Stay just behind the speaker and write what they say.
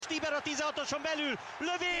Stiber a 16-oson belül,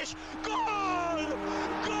 lövés, gól!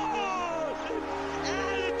 Gól!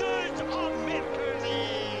 Eldőlt a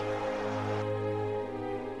mérkőzés!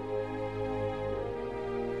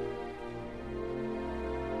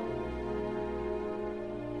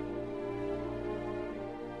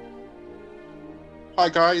 Hi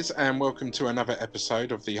guys, and welcome to another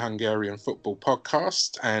episode of the Hungarian Football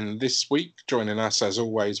Podcast. And this week, joining us as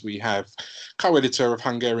always, we have co-editor of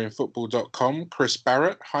HungarianFootball.com, Chris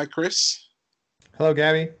Barrett. Hi Chris. Hello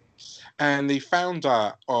Gabby. And the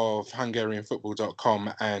founder of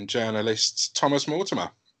HungarianFootball.com and journalist, Thomas Mortimer.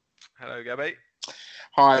 Hello Gabby.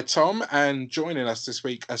 Hi Tom, and joining us this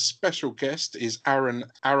week, a special guest is Aaron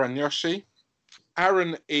Aranyoshi.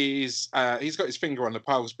 Aaron is, he's got his finger on the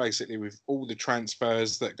pulse basically with all the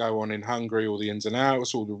transfers that go on in Hungary, all the ins and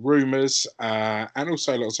outs, all the rumours, and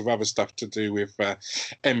also lots of other stuff to do with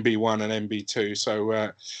MB1 and MB2.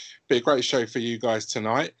 So be a great show for you guys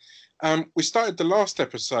tonight. We started the last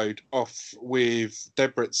episode off with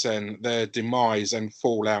Debrecen, their demise and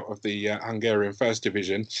fallout of the Hungarian First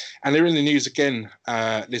Division. And they're in the news again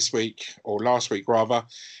this week, or last week rather.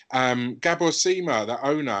 Gabor Sima, the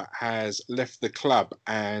owner, has left the club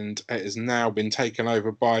and it has now been taken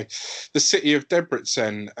over by the city of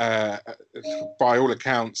Debrecen, by all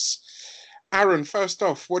accounts. Aaron, first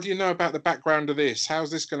off, what do you know about the background of this? How's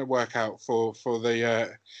this going to work out for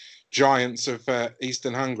the giants of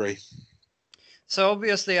Eastern Hungary? So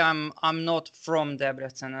obviously I'm not from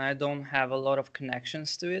Debrecen and I don't have a lot of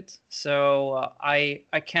connections to it. So I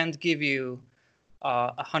can't give you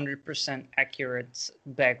 100% accurate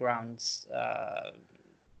backgrounds,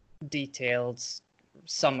 detailed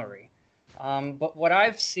summary. But what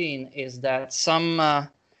I've seen is that some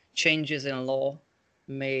changes in law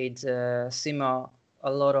made Sima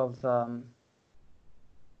a lot of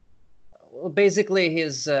basically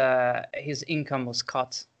his income was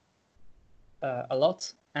cut a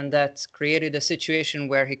lot, and that created a situation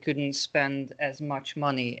where he couldn't spend as much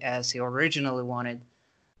money as he originally wanted,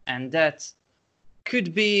 and that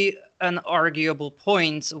could be an arguable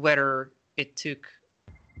point whether it took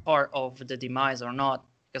part of the demise or not,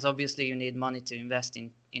 because obviously you need money to invest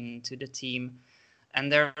into the team.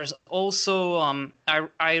 And there's also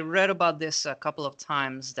I read about this a couple of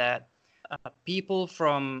times that people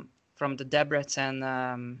from the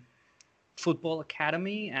Debrecen football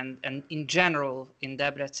academy and in general in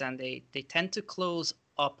Debrecen, they tend to close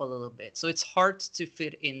up a little bit. So it's hard to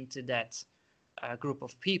fit into that group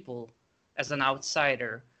of people as an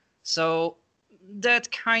outsider. So that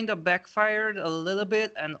kind of backfired a little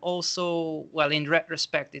bit. And also, well, in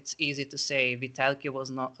retrospect, it's easy to say Vitalki was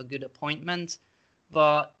not a good appointment,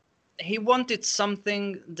 but he wanted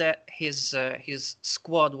something that his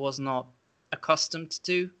squad was not accustomed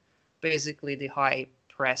to. Basically the high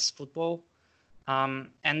press football.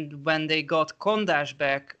 And when they got Kondas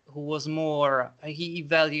back, who was more, he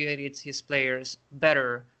evaluated his players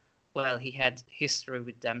better. Well, he had history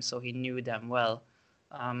with them, so he knew them well.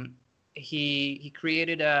 He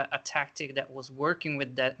created a tactic that was working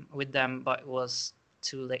with them, but it was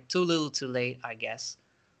too little too late, I guess.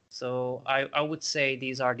 So I would say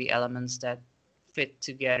these are the elements that fit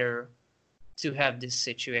together to have this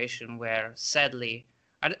situation where, sadly,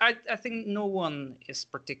 I think no one is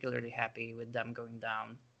particularly happy with them going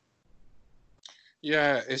down.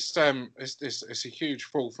 Yeah, it's a huge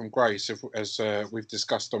fall from grace, as we've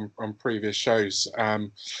discussed on previous shows.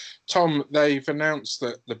 Tom, they've announced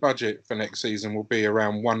that the budget for next season will be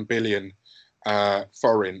around 1 billion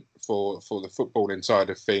foreign for the footballing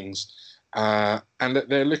side of things, and that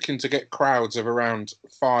they're looking to get crowds of around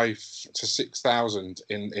 5,000 to 6,000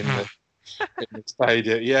 in the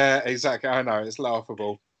stadium. Yeah, exactly. I know, it's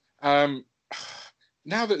laughable. Now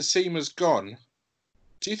that Sima's gone,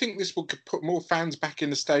 do you think this will put more fans back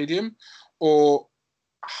in the stadium? Or,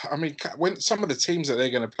 I mean, when some of the teams that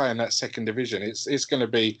they're going to play in that second division, it's going to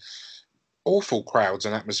be awful crowds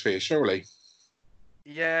and atmosphere, surely.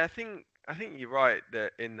 Yeah, I think you're right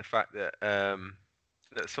that in the fact that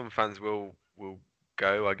that some fans will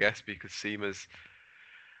go, I guess, because Sima's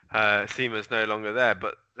no longer there,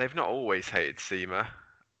 but they've not always hated Sima,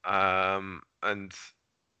 and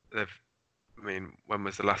I mean, when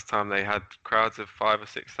was the last time they had crowds of 5,000 or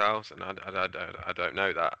 6,000? I don't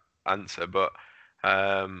know that answer, but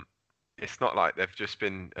it's not like they've just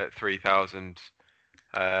been at 3,000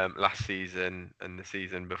 last season and the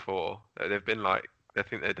season before. They've been like, I don't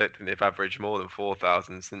think they've averaged more than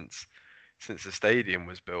 4,000 since the stadium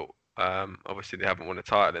was built. Obviously they haven't won a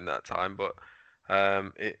title in that time, but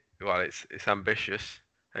it's ambitious.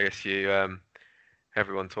 I guess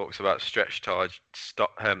everyone talks about stretch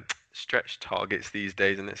targets these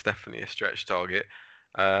days, and it's definitely a stretch target.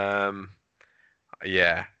 Yeah,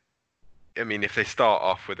 I mean, if they start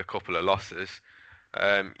off with a couple of losses,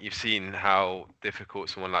 you've seen how difficult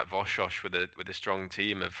someone like Voshosh with a strong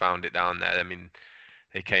team have found it down there. I mean,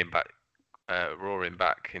 they came back roaring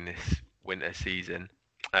back in this winter season,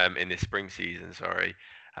 in this spring season, sorry.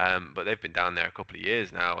 But they've been down there a couple of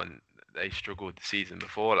years now, and they struggled the season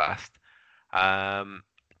before last.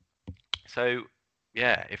 So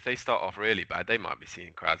yeah, if they start off really bad, they might be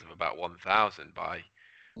seeing crowds of about 1,000 by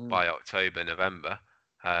October, November,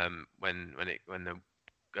 when the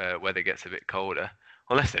weather gets a bit colder.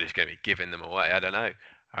 Unless they're just going to be giving them away, I don't know.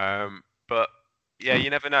 But yeah, you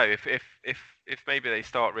never know. If maybe they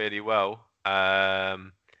start really well, I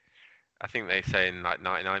think they're saying like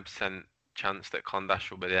 99% chance that Kondash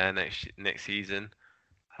will be there next season.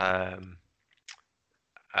 And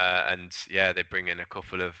yeah, they bring in a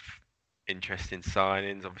couple of interesting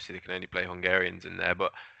signings. Obviously, they can only play Hungarians in there,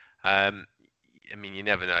 but I mean, you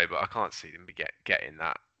never know. But I can't see them getting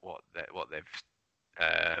that what they're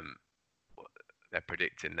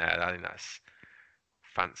predicting there. I think that's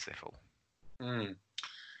fanciful. And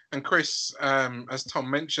Chris, as Tom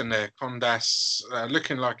mentioned there, Kondas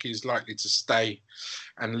looking like he's likely to stay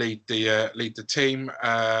and lead the team.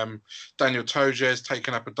 Daniel Toja has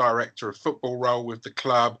taken up a director of football role with the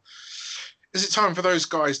club. Is it time for those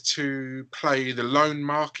guys to play the loan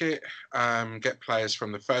market, get players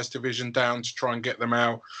from the first division down to try and get them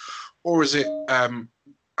out? Or is it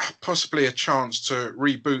possibly a chance to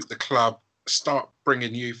reboot the club, start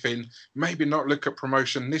bringing youth in, maybe not look at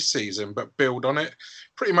promotion this season, but build on it,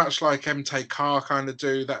 pretty much like MTK kind of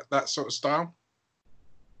do, that sort of style?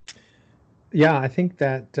 Yeah, I think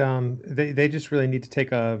that they just really need to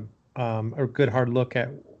take a good hard look at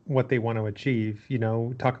what they want to achieve. You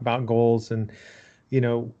know, talk about goals, and you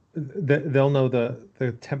know, they'll know the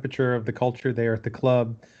temperature of the culture there at the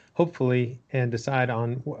club, hopefully, and decide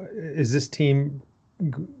on, is this team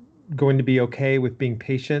going to be okay with being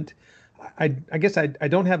patient. I guess I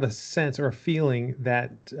don't have a sense or a feeling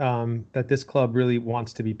that that this club really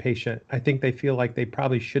wants to be patient. I think they feel like they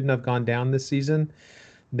probably shouldn't have gone down this season.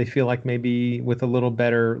 They feel like maybe with a little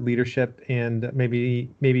better leadership and maybe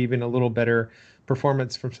even a little better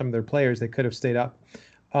performance from some of their players, they could have stayed up.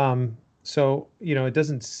 So you know, it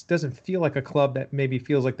doesn't feel like a club that maybe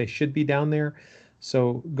feels like they should be down there.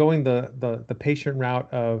 So going the patient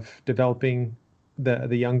route of developing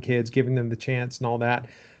the young kids, giving them the chance and all that,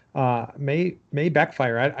 may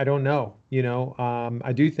backfire. I don't know. You know,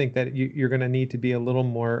 I do think that you're going to need to be a little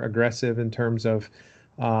more aggressive in terms of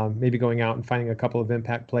maybe going out and finding a couple of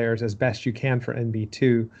impact players as best you can for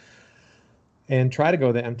NB2, and try to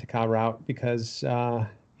go the MTK route, because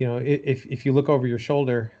you know, if you look over your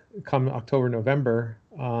shoulder come October, November,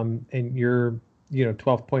 and you're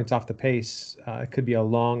 12 points off the pace, it could be a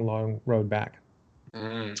long road back.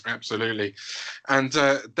 Absolutely. And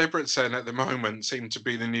Debrecen at the moment seem to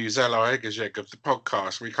be the new Zela Egezeg of the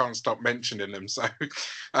podcast. We can't stop mentioning them. So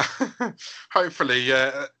hopefully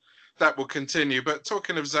that will continue. But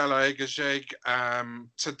talking of Zela Egezeg,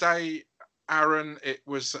 today, Aaron, it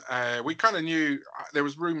was, we kind of knew, there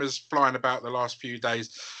was rumours flying about the last few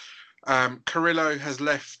days. Carrillo has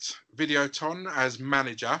left Videoton as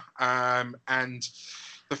manager, and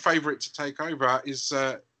the favourite to take over is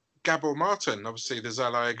Gabor Martin, obviously the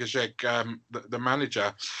Zela Egezeg, the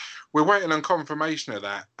manager. We're waiting on confirmation of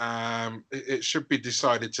that. It should be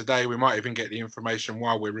decided today. We might even get the information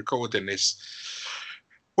while we're recording this.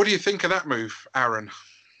 What do you think of that move, Aaron?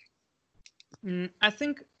 I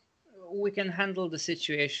think we can handle the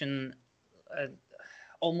situation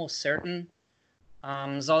almost certain.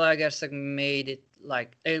 Zala Egezeg made it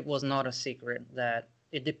like it was not a secret that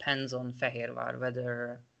it depends on Fehérvár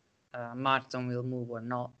whether Martin will move or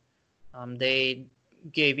not. They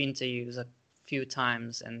gave interviews a few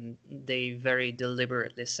times and they very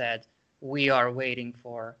deliberately said, we are waiting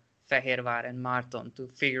for Fehérvár and Marton to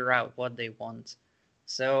figure out what they want.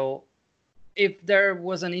 So if there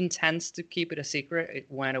was an intent to keep it a secret, it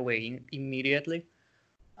went away immediately.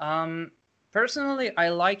 Personally, I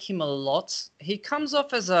like him a lot. He comes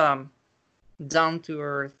off as a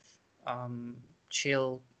down-to-earth,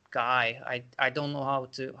 chill guy. I don't know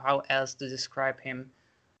how else to describe him.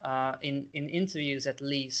 In interviews, at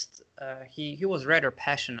least, he was rather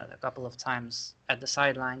passionate a couple of times at the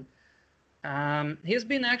sideline. He's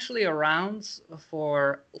been actually around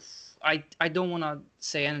for, I don't want to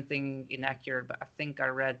say anything inaccurate, but I think I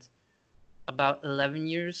read about 11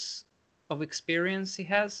 years of experience he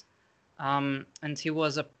has. And he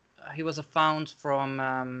was a found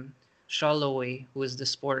from Charleroi, who is the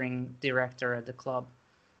sporting director at the club.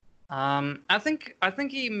 I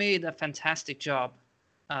think he made a fantastic job.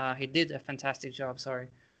 he did a fantastic job. Sorry,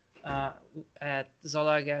 at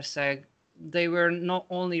Zalaegerszeg, they were not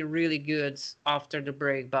only really good after the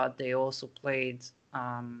break, but they also played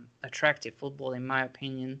attractive football, in my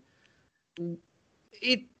opinion.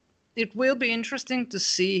 It will be interesting to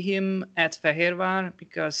see him at Fehérvár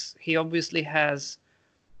because he obviously has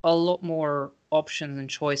a lot more options and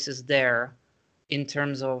choices there in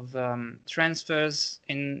terms of transfers,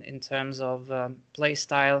 in terms of play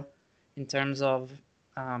style, in terms of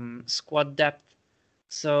squad depth.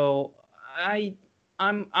 So I'm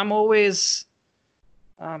always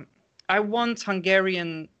I want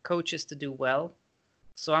Hungarian coaches to do well.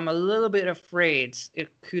 So I'm a little bit afraid it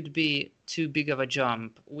could be too big of a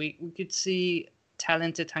jump. We could see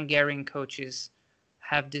talented Hungarian coaches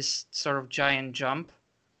have this sort of giant jump,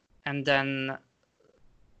 and then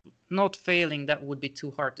not failing, that would be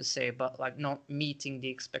too hard to say, but like not meeting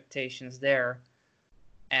the expectations there.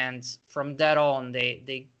 And from that on,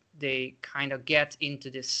 they kind of get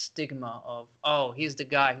into this stigma of, oh, he's the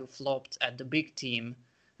guy who flopped at the big team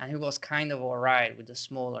and he was kind of all right with the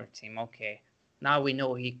smaller team. Okay, now we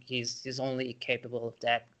know he's only capable of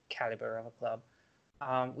that caliber of a club,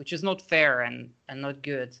 which is not fair and not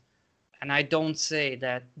good. And I don't say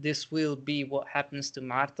that this will be what happens to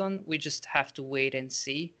Márton. We just have to wait and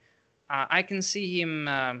see. I can see him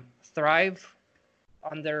thrive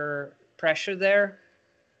under pressure there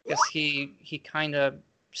because he kind of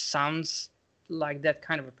sounds like that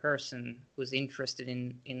kind of a person who's interested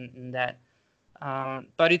in that.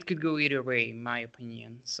 But it could go either way, in my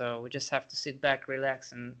opinion. So we just have to sit back,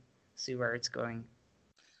 relax, and see where it's going.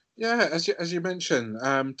 Yeah, as you mentioned,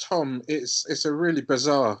 Tom, it's a really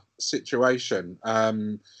bizarre situation.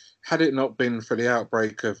 Had it not been for the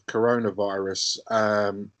outbreak of coronavirus,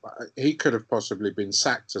 he could have possibly been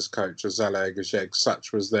sacked as coach of Zalaegerszeg.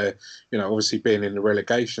 Such was their, obviously being in the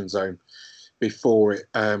relegation zone before it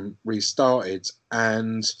restarted.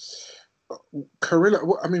 And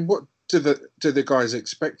Carrillo, I mean, what do the guys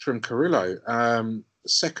expect from Carrillo?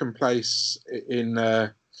 Second place in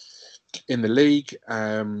the league,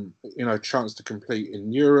 chance to compete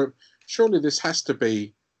in Europe. Surely this has to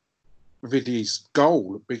be Vidi's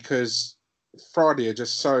goal because Fradi are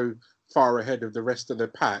just so far ahead of the rest of the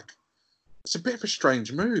pack. It's a bit of a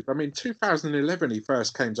strange move. I mean, 2011 he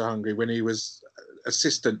first came to Hungary when he was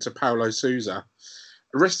assistant to Paulo Sousa.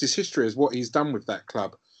 The rest is history is what he's done with that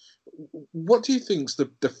club. What do you think's the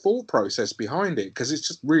thought process behind it? Because it's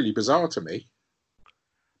just really bizarre to me.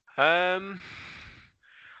 I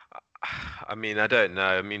mean, I don't know.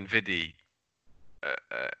 I mean, Vidi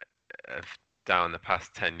down the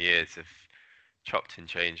past 10 years have chopped and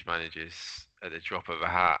changed managers at the drop of a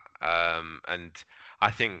hat. And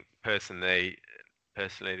I think personally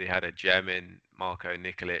they had a gem in Marko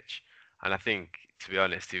Nikolic. And I think, to be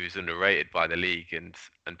honest, he was underrated by the league and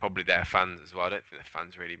probably their fans as well. I don't think the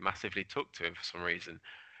fans really massively took to him for some reason.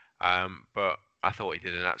 But I thought he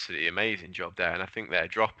did an absolutely amazing job there. And I think their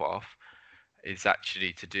drop-off is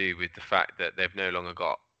actually to do with the fact that they've no longer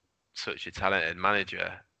got such a talented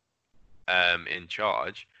manager in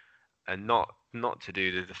charge, and not to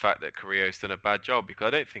do with the fact that Carrillo's done a bad job, because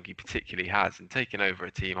I don't think he particularly has. And taking over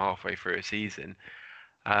a team halfway through a season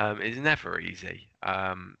is never easy,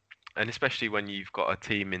 and especially when you've got a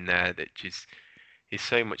team in there that is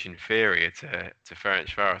so much inferior to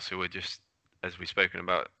Ferencváros, who are just, as we've spoken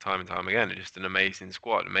about time and time again, are just an amazing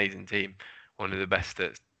squad, amazing team, one of the best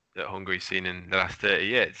that Hungary's seen in the last 30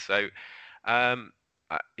 years. So,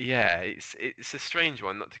 yeah, it's a strange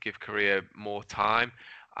one not to give Carrillo more time.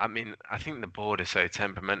 I mean, I think the board is so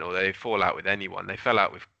temperamental. They fall out with anyone. They fell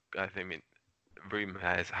out with, I think, rumour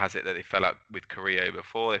has it that they fell out with Carrillo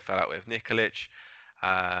before. They fell out with Nikolic.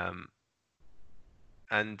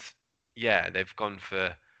 And yeah, they've gone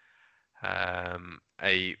for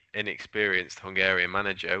a inexperienced Hungarian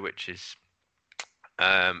manager, which is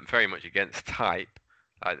very much against type.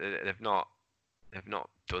 Like they've not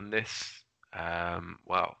done this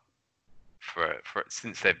well for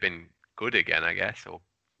since they've been good again, I guess, or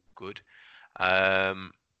good.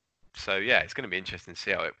 So yeah, it's going to be interesting to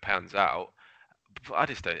see how it pans out. But I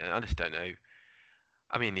just don't know.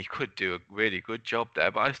 I mean, he could do a really good job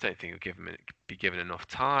there, but I just don't think he'll be given enough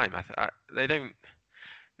time.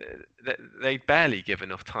 They barely give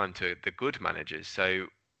enough time to the good managers. So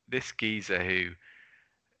this geezer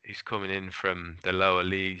who's coming in from the lower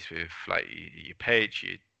leagues with like your Page,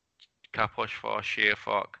 your Kaposvár,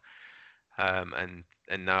 Sierfok, and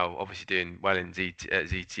now obviously doing well in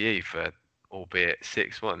ZTE for albeit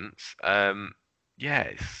 6 months.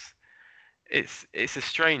 Yeah, it's a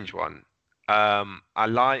strange one. I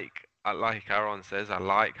like Aaron says, I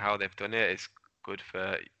like how they've done it. It's good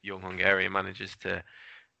for young Hungarian managers to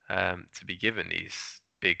to be given these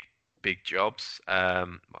big jobs.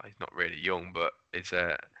 Well, he's not really young, but it's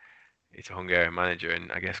a Hungarian manager,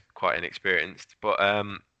 and I guess quite inexperienced. But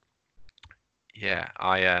yeah,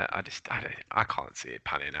 I can't see it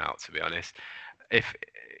panning out, to be honest. If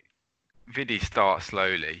Vidi starts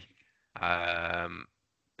slowly,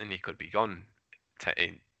 then he could be gone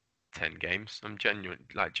in 10 games. I'm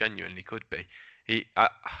genuinely could be.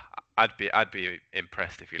 I'd be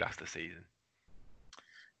impressed if he lasts the season.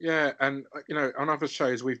 Yeah, and on other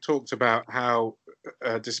shows we've talked about how,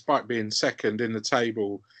 despite being second in the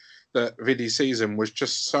table, that Vidi's season was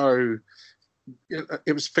just so.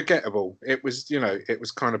 It was forgettable. It was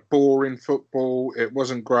kind of boring football. It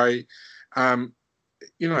wasn't great.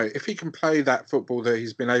 If he can play that football that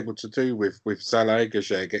he's been able to do with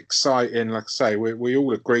Zalagajeg, exciting, like I say, we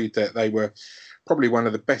all agreed that they were probably one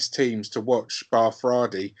of the best teams to watch, bar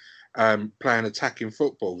Fradi, playing attacking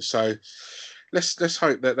football. So let's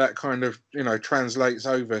hope that kind of translates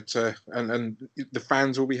over to and the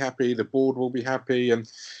fans will be happy, the board will be happy, and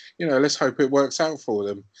let's hope it works out for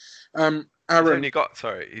them. Aaron,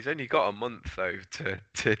 he's only got a month though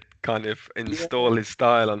to kind of install his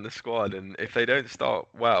style on the squad, and if they don't start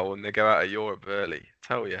well and they go out of Europe early,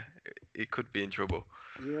 tell you, it could be in trouble.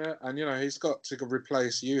 Yeah, and he's got to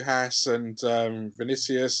replace Juhas and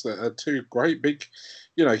Vinicius, that are two great big,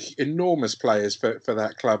 enormous players for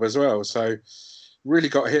that club as well. So really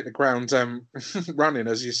got to hit the ground running,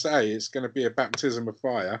 as you say. It's going to be a baptism of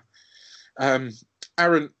fire.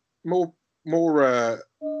 Aaron, more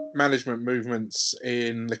management movements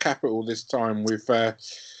in the capital this time with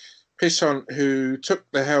Pishon, who took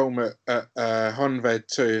the helm at Honved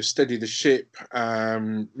to steady the ship,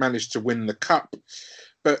 managed to win the cup.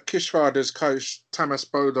 But Kisvarda's coach, Tamas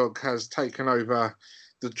Bodog, has taken over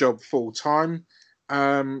the job full time.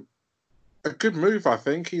 A good move, I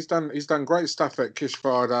think. He's done great stuff at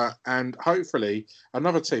Kisvarda, and hopefully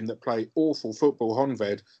another team that play awful football,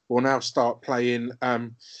 Honved, will now start playing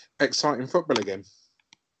exciting football again.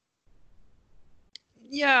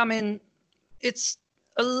 Yeah, I mean, it's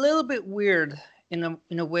a little bit weird in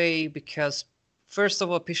a way, because first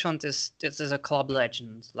of all, Pishon is a club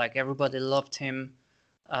legend. Like, everybody loved him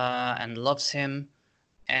and loves him,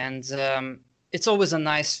 and it's always a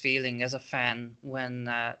nice feeling as a fan when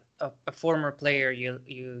a former player you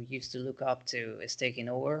used to look up to is taking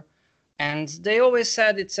over. And they always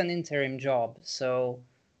said it's an interim job, so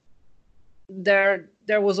there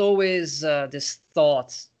was always this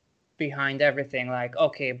thought behind everything, like,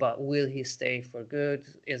 okay, but will he stay for good?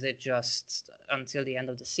 Is it just until the end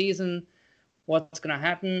of the season? What's going to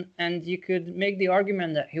happen? And you could make the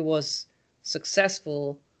argument that he was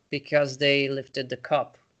successful because they lifted the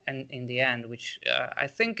cup and in the end, which I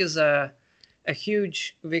think is a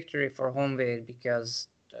huge victory for Honved, because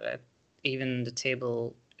even the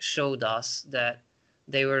table showed us that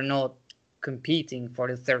they were not competing for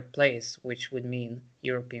the third place, which would mean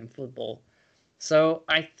European football. So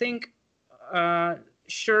I think,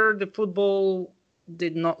 sure, the football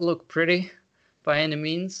did not look pretty by any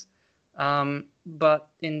means, but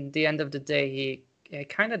in the end of the day, he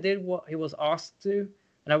kind of did what he was asked to.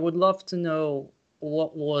 And I would love to know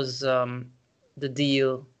what was the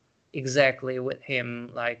deal exactly with him.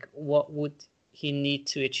 Like, what would he need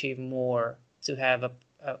to achieve more to have a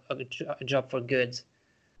job for good?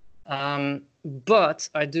 But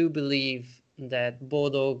I do believe that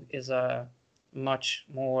Bodog is a much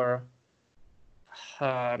more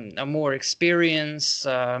experience,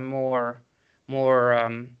 more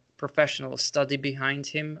professional study behind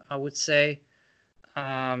him, I would say.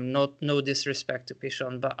 No disrespect to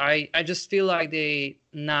Pishon, but I just feel like they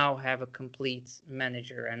now have a complete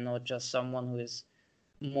manager and not just someone who is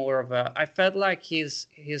more of a. I felt like he's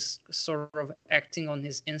sort of acting on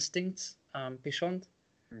his instincts, Pishon,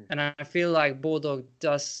 and I feel like Bodog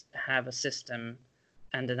does have a system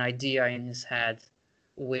and an idea in his head,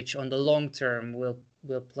 which on the long term will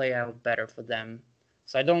play out better for them.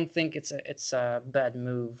 So I don't think it's a bad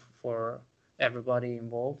move for everybody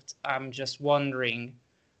involved. I'm just wondering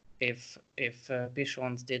if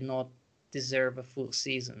Pishon did not deserve a full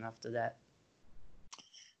season after that.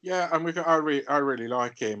 Yeah, and I really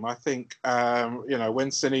like him. I think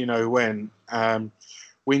when Sanino went,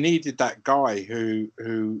 we needed that guy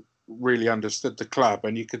who really understood the club,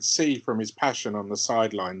 and you could see from his passion on the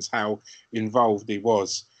sidelines how involved he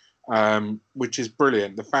was, which is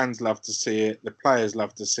brilliant. The fans love to see it, the players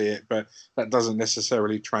love to see it, but that doesn't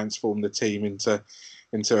necessarily transform the team into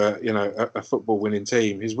a football winning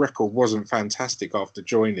team. His record wasn't fantastic after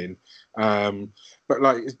joining, but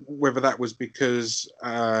like, whether that was because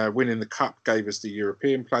winning the cup gave us the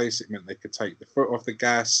European place, it meant they could take the foot off the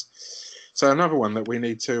gas. So another one that we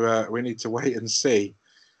need to wait and see.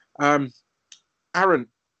 Aaron,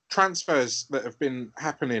 transfers that have been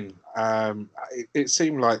happening. It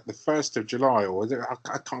seemed like the 1st of July, or was it,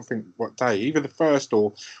 I can't think what day. Either the 1st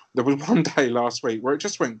or there was one day last week where it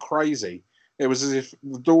just went crazy. It was as if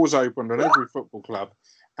the doors opened on every football club,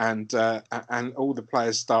 and all the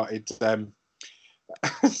players started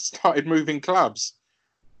started moving clubs.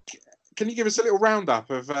 Can you give us a little roundup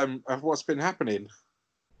of what's been happening?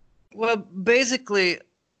 Well, basically,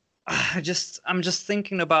 I'm just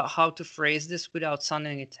thinking about how to phrase this without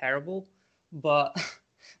sounding it terrible, but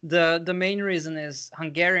the main reason is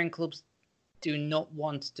Hungarian clubs do not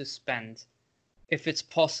want to spend. If it's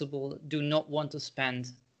possible, do not want to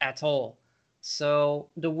spend at all. So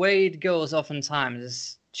the way it goes oftentimes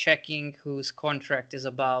is checking whose contract is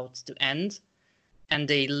about to end, and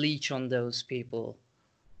they leech on those people.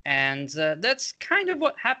 And that's kind of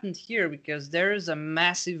what happened here, because there is a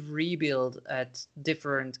massive rebuild at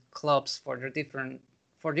different clubs for different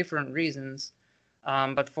reasons.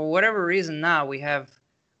 But for whatever reason now, we have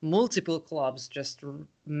multiple clubs just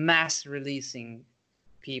mass releasing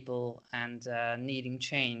people and needing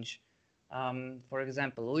change. For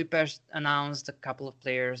example, Újpest announced a couple of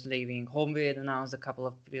players leaving. Honvéd announced a couple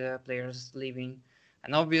of players leaving.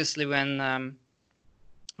 And obviously when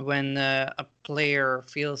a player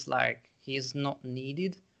feels like he is not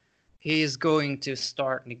needed, he is going to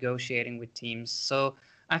start negotiating with teams. So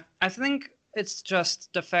I think it's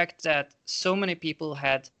just the fact that so many people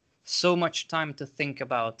had so much time to think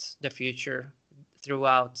about the future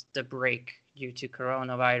throughout the break due to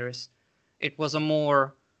coronavirus. It was a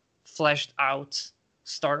more fleshed out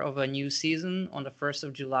start of a new season on the 1st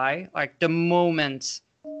of July. Like the moment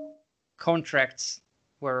contracts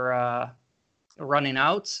were running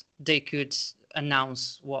out, they could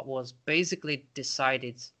announce what was basically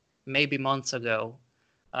decided maybe months ago,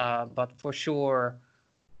 but for sure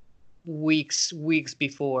weeks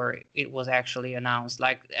before it was actually announced.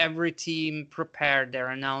 Like every team prepared their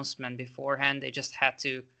announcement beforehand. They just had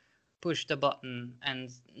to push the button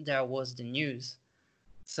and there was the news.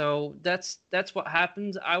 So that's what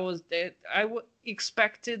happened. I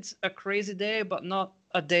expected a crazy day, but not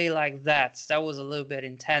a day like that. That was a little bit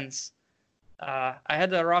intense. I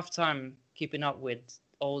had a rough time keeping up with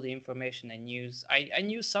all the information and news. I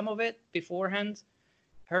knew some of it beforehand,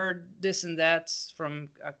 heard this and that from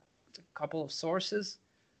a couple of sources,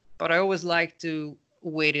 but I always like to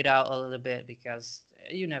wait it out a little bit because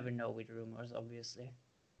you never know with rumors, obviously.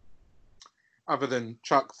 Other than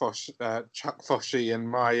Chuck Foshy and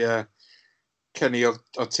my Kenny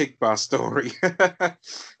Otigba story.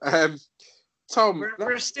 Tom,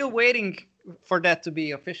 we're still waiting for that to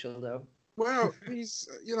be official, though. Well, he's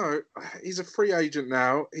a free agent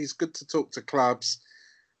now. He's good to talk to clubs.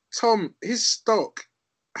 Tom, his stock,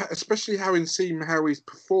 especially having seen how he's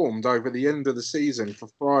performed over the end of the season for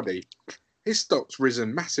Friday, his stock's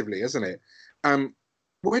risen massively, hasn't it?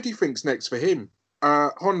 Where do you think's next for him?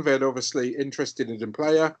 Honvéd obviously interested in a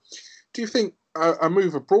player. Do you think a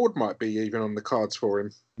move abroad might be even on the cards for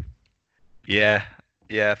him? Yeah,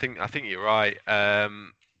 I think you're right. I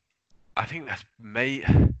think that's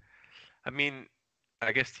I mean,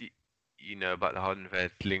 I guess you know about the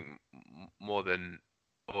Honvéd link more than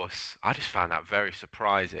us. I just found that very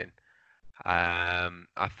surprising.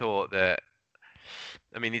 I thought that,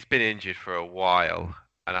 I mean, he's been injured for a while,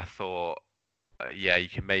 and I thought, yeah, you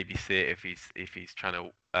can maybe see it if he's trying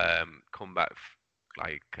to come back,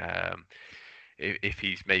 like if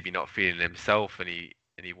he's maybe not feeling himself and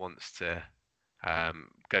he wants to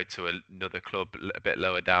go to another club a bit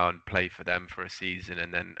lower down, play for them for a season,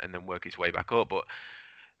 and then work his way back up. But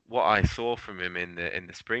what I saw from him in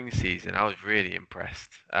the spring season, I was really impressed.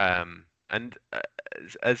 And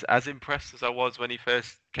as impressed as I was when he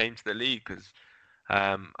first came to the league, because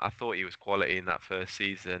I thought he was quality in that first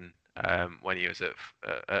season when he was at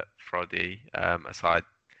Fradi, aside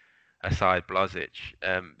Blažič,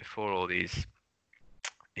 before all these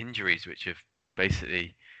injuries, which have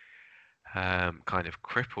basically kind of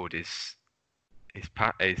crippled his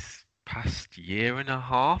past year and a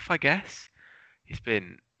half, I guess. He's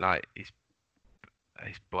been like he's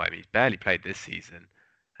barely played this season,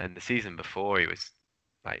 and the season before he was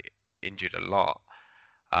like injured a lot.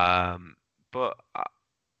 But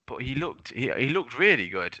he looked really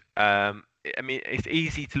good. I mean, it's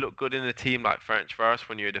easy to look good in a team like Ferencváros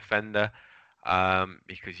when you're a defender,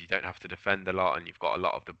 because you don't have to defend a lot and you've got a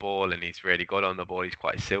lot of the ball, and he's really good on the ball. He's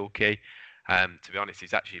quite silky. To be honest,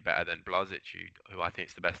 he's actually better than Blažič, who I think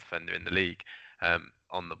is the best defender in the league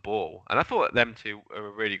on the ball. And I thought them two are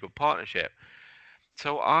a really good partnership.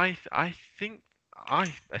 So I think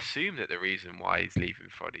I assume that the reason why he's leaving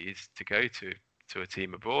Frodi is to go to a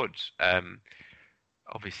team abroad.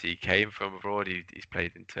 Obviously, he came from abroad. He's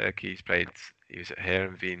played in Turkey. He was at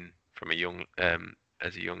Heerenveen from a young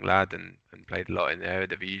as a young lad and played a lot in the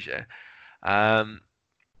Eredivisie.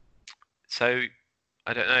 So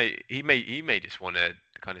I don't know. He may just want to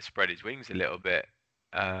kind of spread his wings a little bit.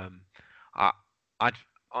 I'd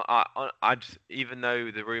even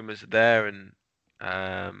though the rumours are there and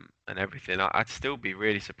everything, I'd still be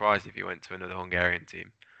really surprised if he went to another Hungarian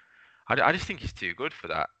team. I just think he's too good for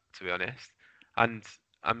that, to be honest. And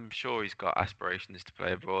I'm sure he's got aspirations to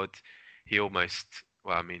play abroad. He almost,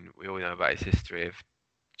 well, I mean, we all know about his history of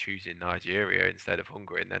choosing Nigeria instead of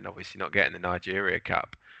Hungary, and then obviously not getting the Nigeria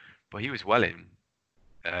cap. But he was well in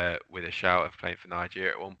with a shout of playing for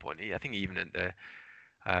Nigeria at one point. I think even at the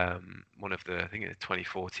I think in the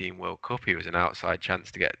 2014 World Cup, he was an outside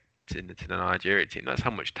chance to get into the Nigeria team. That's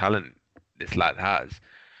how much talent this lad has,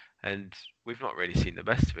 and we've not really seen the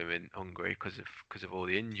best of him in Hungary because of all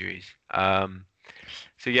the injuries.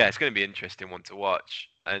 So yeah, it's going to be an interesting one to watch,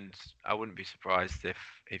 and I wouldn't be surprised if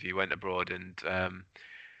he went abroad and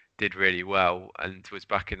did really well and was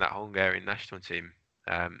back in that Hungarian national team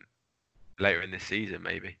later in this season,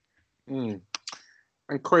 maybe. Mm.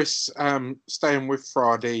 And Chris, staying with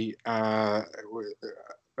Fradi,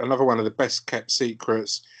 another one of the best kept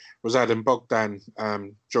secrets was Adam Bogdan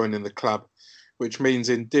joining the club, which means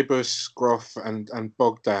in Dibus, Groff and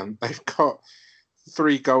Bogdan, they've got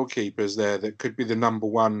 3 goalkeepers there that could be the number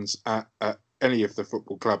ones at any of the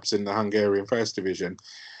football clubs in the Hungarian First Division.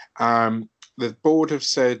 The board have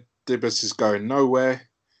said Dibus is going nowhere.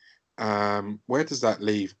 Where does that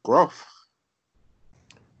leave Groff?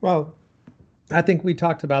 Well, I think we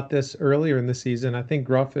talked about this earlier in the season. I think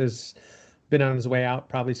Groff has been on his way out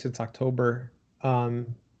probably since October. I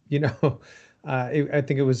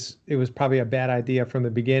think it was probably a bad idea from the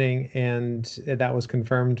beginning, and that was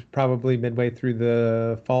confirmed probably midway through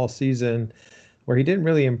the fall season, where he didn't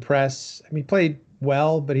really impress. I mean, he played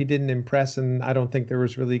well, but he didn't impress, and I don't think there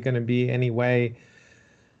was really going to be any way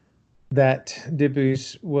that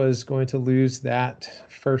Dibus was going to lose that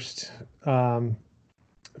first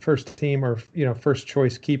team or first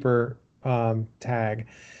choice keeper tag,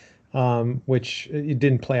 which it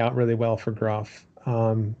didn't play out really well for Groff.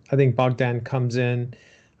 I think Bogdan comes in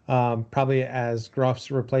probably as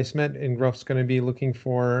Groff's replacement, and Groff's going to be looking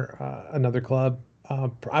for another club.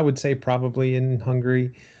 I would say probably in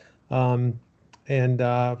Hungary. From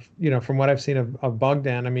what I've seen of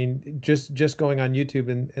Bogdan, I mean, just going on YouTube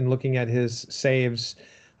and looking at his saves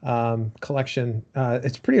collection,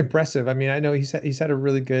 it's pretty impressive. I mean, I know he's had a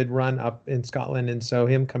really good run up in Scotland, and so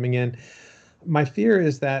him coming in, my fear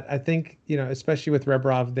is that I think, especially with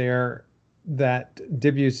Rebrov there, that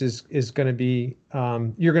Dibus is going to be,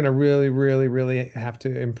 you're going to really, really, really have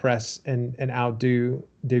to impress and outdo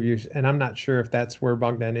Dibus, and I'm not sure if that's where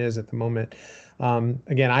Bogdan is at the moment.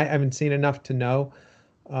 Again, I haven't seen enough to know,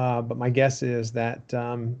 but my guess is that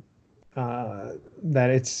that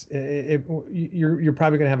you're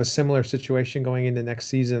probably going to have a similar situation going into next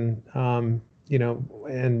season, unless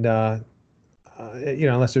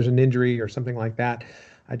there's an injury or something like that.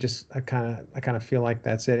 I kind of feel like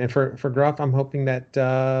that's it. And for Groff, I'm hoping that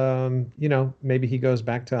maybe he goes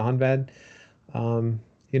back to Honved,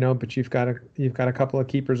 but you've got a couple of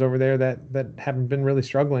keepers over there that haven't been really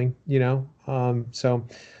struggling, so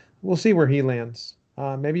we'll see where he lands.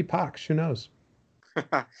 Maybe Pax, who knows?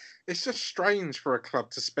 It's just strange for a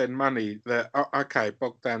club to spend money that, okay,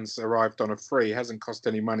 Bogdan's arrived on a free, hasn't cost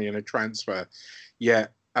any money in a transfer,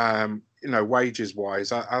 yet, wages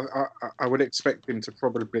wise, I would expect him to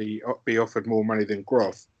probably be offered more money than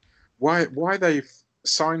Groff. Why they've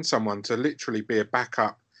signed someone to literally be a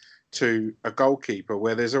backup to a goalkeeper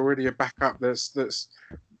where there's already a backup that's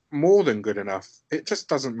more than good enough? It just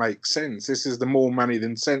doesn't make sense. This is the more money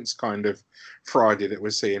than sense kind of Friday that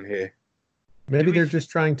we're seeing here. Maybe they're just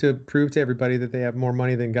trying to prove to everybody that they have more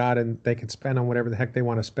money than God and they can spend on whatever the heck they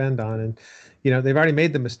want to spend on. And, they've already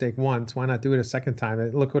made the mistake once. Why not do it a second time?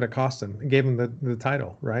 Look what it cost them. It gave them the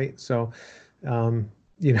title, right? So,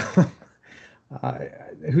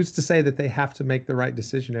 who's to say that they have to make the right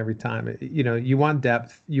decision every time? You want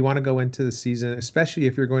depth. You want to go into the season, especially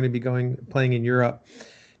if you're going to be playing in Europe.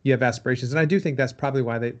 You have aspirations. And I do think that's probably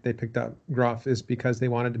why they picked up Groff, is because they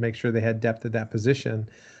wanted to make sure they had depth at that position.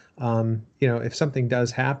 If something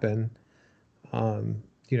does happen,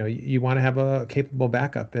 you want to have a capable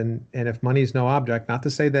backup, and if money is no object, not to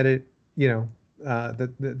say that it,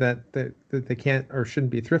 that they can't or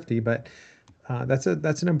shouldn't be thrifty, but that's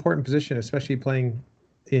an important position, especially playing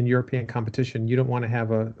in European competition. You don't want to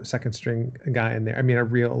have a second string guy in there. I mean, a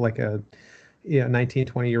real, like a 19,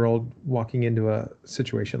 20-year-old walking into a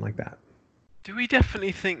situation like that. Do we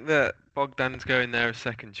definitely think that Bogdan's going there as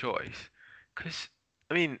second choice? Because,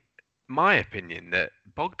 I mean, my opinion that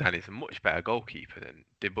Bogdan is a much better goalkeeper than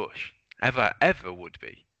Debush ever would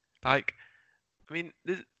be. Like, I mean,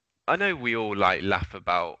 I know we all like laugh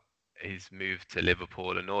about his move to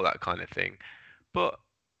Liverpool and all that kind of thing, but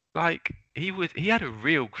like he had a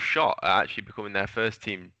real shot at actually becoming their first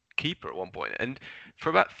team keeper at one point, and for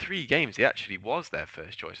about 3 games he actually was their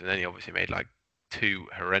first choice, and then he obviously made like 2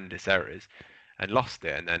 horrendous errors and lost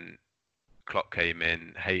it, and then Klopp came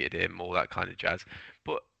in, hated him, all that kind of jazz.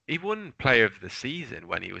 But he won Player of the Season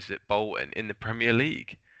when he was at Bolton in the Premier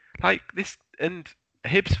League. Like this, and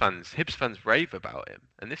Hibs fans rave about him,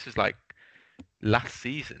 and this is like last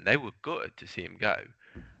season. They were gutted to see him go.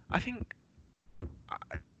 I think.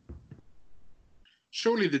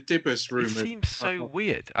 Surely the Dibus rumor. It seems so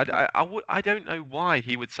weird. I don't know why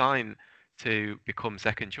he would sign to become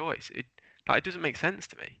second choice. It doesn't make sense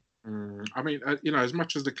to me. I mean, as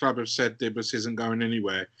much as the club have said Dibus isn't going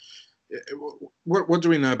anywhere, what do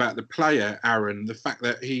we know about the player, Aaron? The fact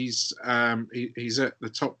that he's at the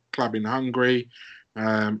top club in Hungary,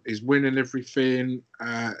 he's winning everything.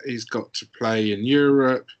 He's got to play in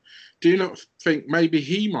Europe. Do you not think maybe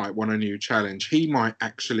he might want a new challenge? He might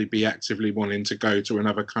actually be actively wanting to go to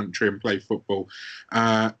another country and play football.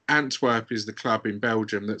 Antwerp is the club in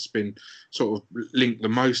Belgium that's been sort of linked the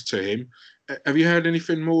most to him. Have you heard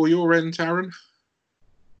anything more your end, Aaron?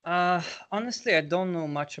 Honestly, I don't know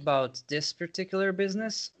much about this particular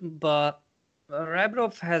business, but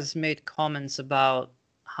Rebrov has made comments about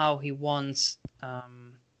how he wants,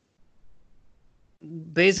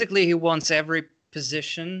 basically he wants every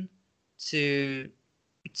position to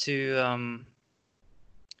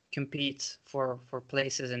compete for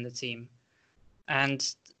places in the team.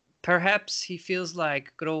 And perhaps he feels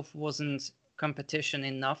like Grove wasn't competition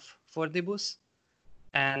enough for Dibus,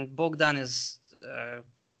 and Bogdan is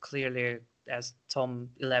clearly, as Tom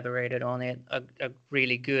elaborated on it, a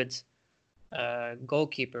really good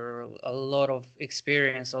goalkeeper, a lot of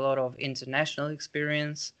experience, a lot of international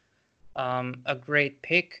experience, a great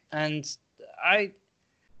pick. And I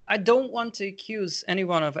don't want to accuse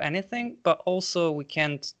anyone of anything, but also we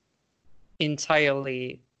can't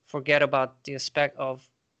entirely forget about the aspect of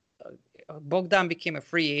Bogdan became a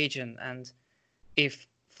free agent, and if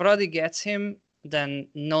Fradi gets him, then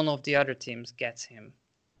none of the other teams gets him.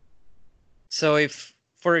 So if,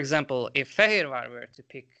 for example, if Fehérvár were to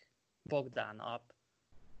pick Bogdan up,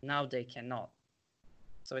 now they cannot.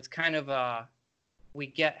 So it's kind of a we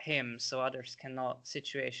get him so others cannot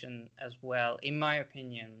situation as well, in my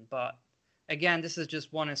opinion. But again, this is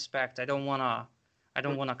just one aspect. I don't wanna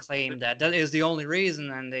claim that is the only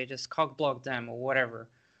reason and they just cock-block them or whatever.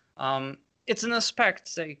 It's an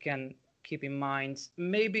aspect that you can keep in mind.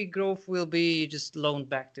 Maybe Grove will be just loaned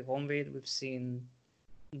back to Honvéd. We've seen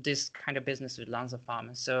this kind of business with Lanza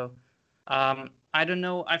Farm. So I don't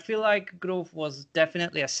know. I feel like Grove was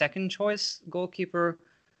definitely a second choice goalkeeper.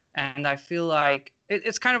 And I feel like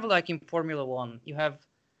it's kind of like in Formula One. You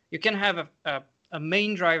can have a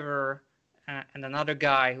main driver and another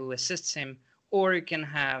guy who assists him, or you can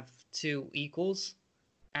have 2 equals.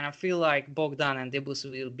 And I feel like Bogdan and Dibus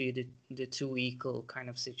will be the 2 equal kind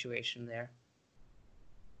of situation there.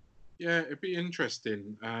 Yeah, it'd be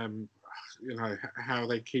interesting. How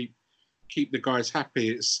they keep the guys happy.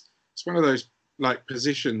 It's one of those like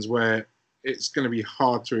positions where it's going to be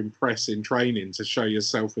hard to impress in training to show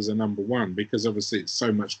yourself as a number one, because obviously it's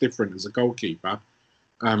so much different as a goalkeeper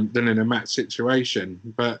than in a match situation.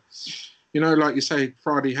 But, like you say,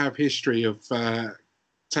 Fradi have history of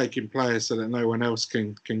taking players so that no one else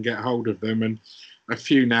can get hold of them. And a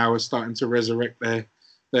few now are starting to resurrect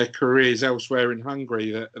their careers elsewhere in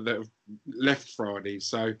Hungary that have left Fradi.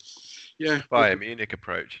 So, yeah. Bayern Munich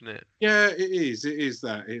approach, isn't it? Yeah, it is. It is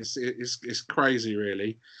that. It's crazy,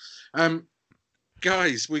 really.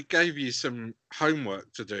 Guys, we gave you some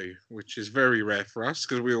homework to do, which is very rare for us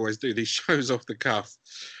because we always do these shows off the cuff.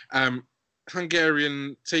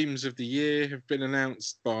 Hungarian teams of the year have been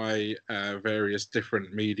announced by various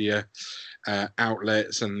different media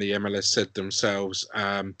outlets, and the MLS said themselves.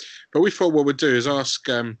 But we thought what we'd do is ask,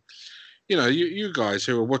 you guys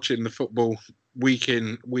who are watching the football week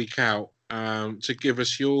in, week out, to give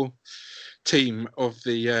us your team of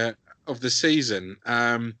the season.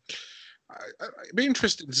 It'd be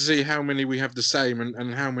interesting to see how many we have the same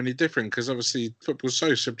and how many different, because obviously football's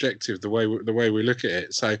so subjective the way we look at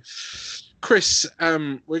it. So, Chris,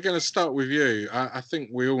 we're going to start with you. I think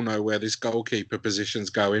we all know where this goalkeeper position's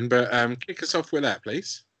going, but kick us off with that,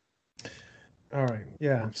 please. All right.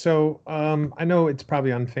 Yeah. So I know it's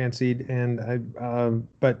probably unfancied,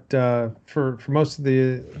 but for most of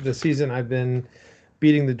the season, I've been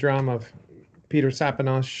beating the drum of Peter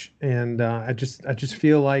Sapanos, and I just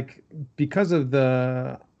feel like because of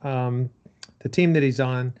the team that he's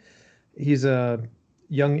on, he's a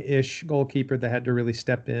young-ish goalkeeper that had to really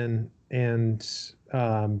step in and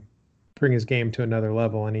bring his game to another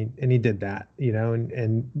level, and he did that,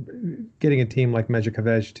 and getting a team like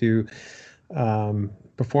Mezhikovic to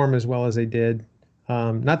perform as well as they did.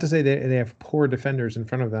 Not to say they have poor defenders in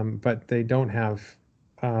front of them, but they don't have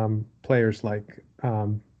players like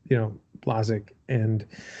Blazic and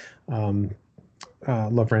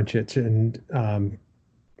Lovrencic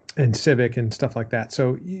and Civic and stuff like that.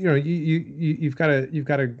 So you've got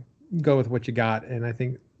to go with what you got, and I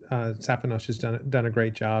think Sapanos has done a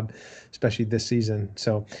great job, especially this season.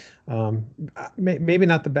 So maybe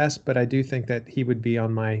not the best, but I do think that he would be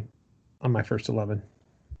on my first 11.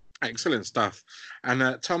 Excellent stuff.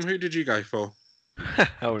 And Tom, who did you go for?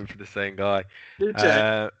 I went for the same guy. Did you?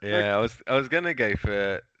 Yeah, I was gonna go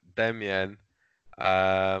for Demian,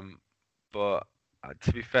 but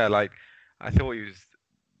to be fair, like I thought he was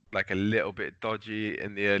like a little bit dodgy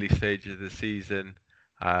in the early stages of the season.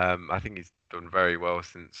 I think he's done very well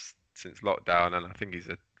since lockdown, and I think he's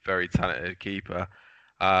a very talented keeper.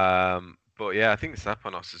 But yeah, I think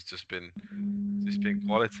Sapanos has just been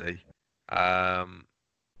quality. I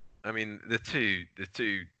mean, the two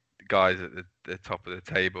guys at the top of the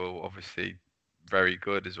table, obviously very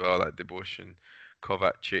good as well, like Dibush and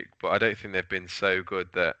Kovacic. But I don't think they've been so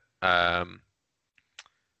good that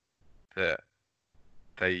that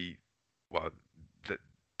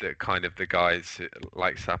kind of the guys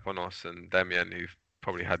like Sapanos and Demian, who've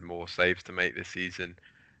probably had more saves to make this season,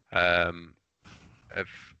 are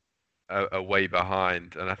way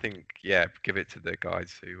behind. And I think, yeah, give it to the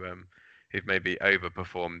guys who've maybe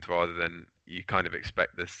overperformed rather than you kind of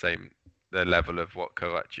expect the level of what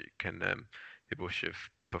Kovacic and Dibush have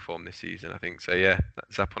performed this season, I think. So yeah,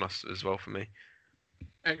 Zapanos as well for me.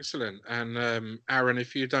 Excellent. And Aaron,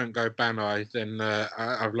 if you don't go Banai, then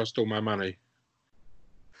I've lost all my money.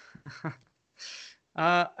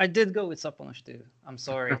 I did go with Sapanos too. I'm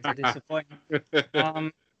sorry to disappoint.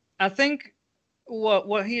 I think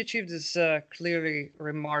what he achieved is clearly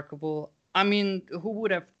remarkable. I mean, who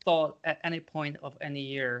would have thought at any point of any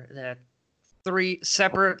year that three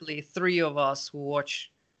of us who watch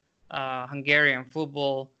Hungarian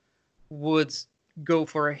football would go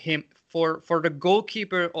for him for the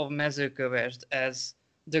goalkeeper of Mezhikovic as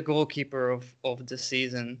the goalkeeper of the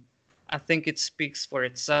season. I think it speaks for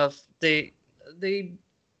itself. They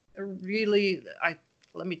really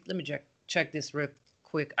let me check this real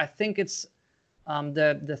quick. I think it's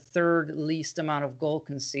the third least amount of goal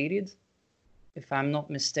conceded, if I'm not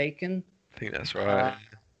mistaken. I think that's right.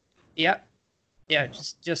 Yeah,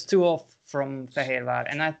 just 2 off from Fehervar,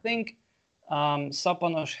 and I think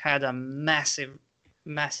Sapanos had a massive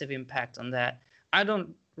impact on that. I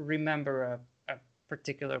don't remember a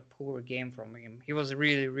particular poor game from him. He was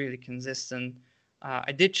really, really consistent.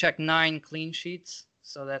 I did check 9 clean sheets,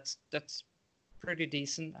 so that's pretty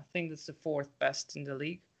decent. I think that's the 4th best in the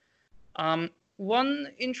league. One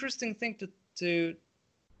interesting thing to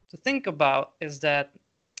think about is that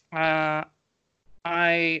I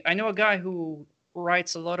know a guy who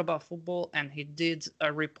writes a lot about football, and he did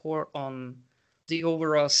a report on the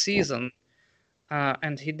overall season,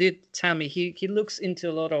 and he did tell me he looks into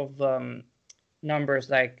a lot of numbers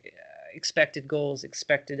like expected goals,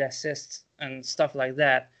 expected assists, and stuff like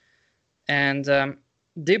that. And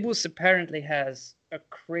Dibus apparently has a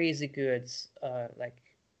crazy good like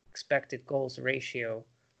expected goals ratio.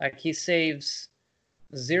 Like he saves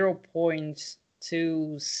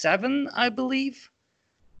 0.27, I believe,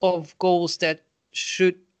 of goals that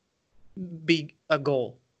should be a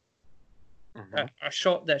goal. Mm-hmm. A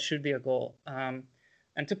shot that should be a goal. And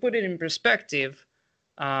to put it in perspective,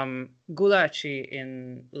 Gulacsi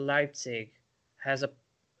in Leipzig has a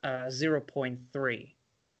 0.3.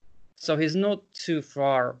 So he's not too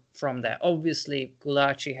far from that. Obviously,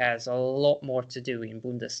 Gulacsi has a lot more to do in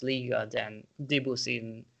Bundesliga than Dibus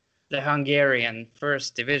in the Hungarian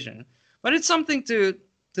first division. But it's something to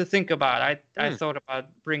think about. I thought about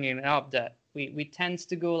bringing it up that we tend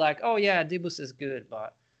to go like, oh yeah, Dibus is good,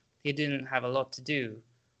 but he didn't have a lot to do.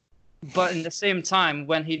 But in the same time,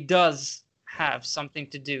 when he does have something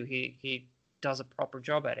to do, he does a proper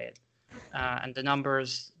job at it, and the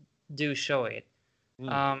numbers do show it.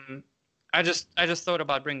 I just thought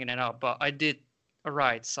about bringing it up, but I did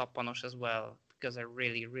write Sapanos as well because I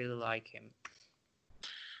really, really like him.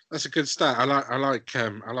 That's a good stat. I like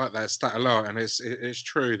that stat a lot, and it's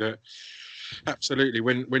true that Absolutely.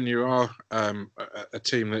 When you are a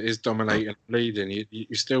team that is dominating and leading,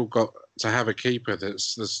 you still got to have a keeper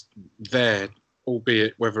that's there,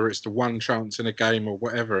 albeit whether it's the one chance in a game or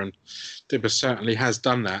whatever. And Dibba certainly has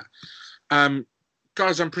done that.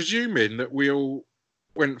 Guys, I'm presuming that we all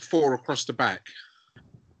went 4 across the back.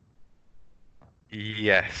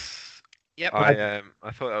 Yes. Yep. I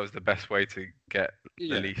thought that was the best way to get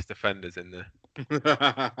Yeah. the least defenders in there.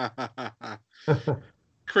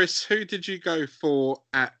 Chris, who did you go for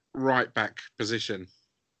at right back position?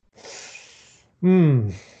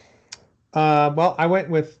 Well, I went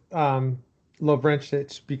with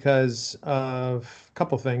Lovrencic because of a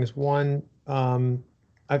couple things. One,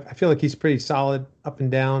 I feel like he's pretty solid up and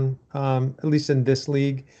down, at least in this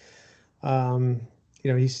league.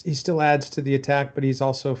 He still adds to the attack, but he's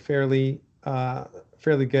also fairly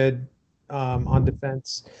good on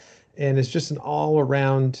defense, and is just an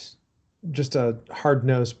all-around, just a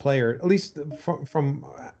hard-nosed player. At least from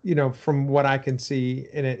what I can see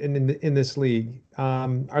in this league.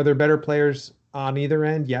 Are there better players on either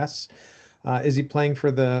end? Yes. Is he playing for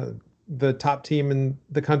the top team in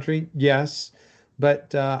the country? Yes.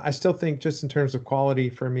 But I still think, just in terms of quality,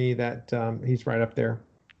 for me, that he's right up there.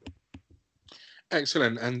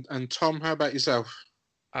 Excellent. And Tom, how about yourself?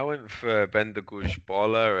 I went for Bendagush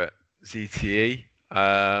Bola at ZTE.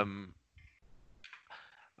 I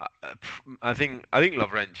think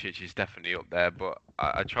Lovrencic is definitely up there, but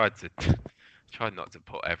I tried not to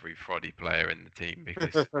put every Frodi player in the team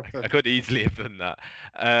because I could easily have done that.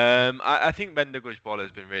 I think Bendagush Bola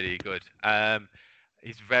has been really good.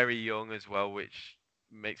 He's very young as well, which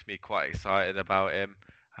makes me quite excited about him.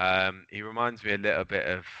 He reminds me a little bit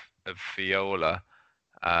of Fiola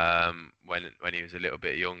when he was a little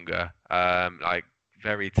bit younger. Like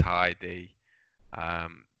very tidy,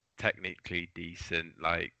 technically decent.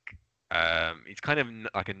 Like he's kind of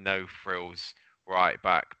like a no frills right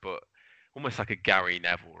back, but almost like a Gary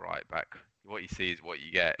Neville right back. What you see is what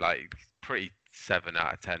you get. Like pretty 7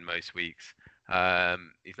 out of 10 most weeks.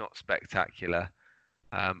 He's not spectacular,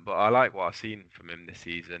 but I like what I've seen from him this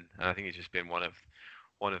season, and I think he's just been one of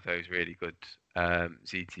those really good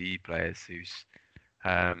ZTE players who's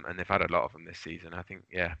and they've had a lot of them this season. I think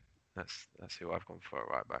that's who I've gone for at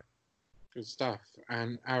right back. Good stuff.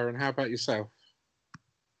 And Aaron, how about yourself?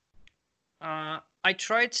 I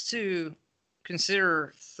tried to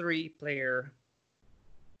consider 3-player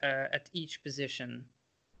at each position,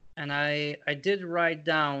 and I did write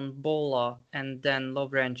down Bola and then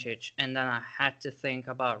Lovrencic, and then I had to think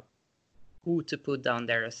about who to put down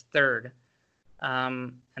there as third.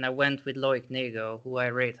 And I went with Loic Nego, who I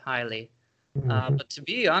rate highly. But to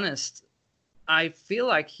be honest, I feel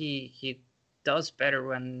like he does better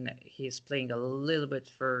when he's playing a little bit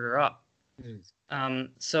further up.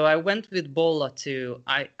 So I went with Bola too.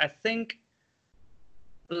 I think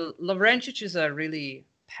Lovrencic is a really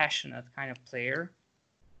passionate kind of player,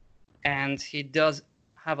 and he does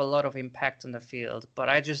have a lot of impact on the field. But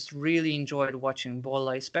I just really enjoyed watching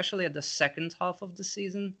Bola, especially at the second half of the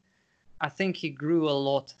season. I think he grew a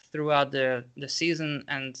lot throughout the season,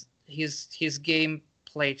 and his game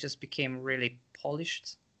play just became really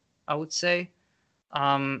polished, I would say.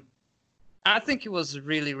 I think he was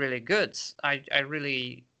really, really good. I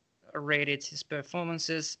really rated his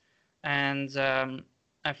performances, and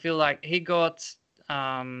I feel like he got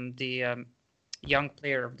the young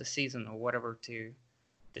player of the season or whatever to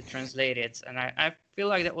translate it. And I feel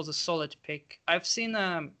like that was a solid pick. I've seen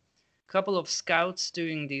a couple of scouts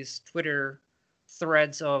doing these Twitter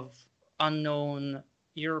threads of unknown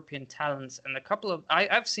European talents, and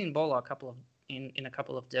I've seen Bola in a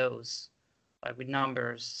couple of those, like with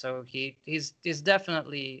numbers. So he's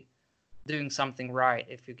definitely doing something right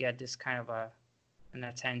if you get this kind of an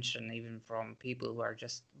attention, even from people who are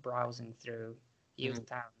just browsing through youth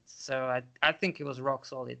talents. So I think it was rock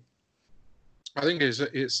solid. I think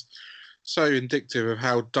it's so indicative of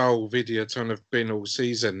how dull Videoton have been all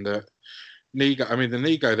season that the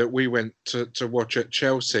Nego that we went to watch at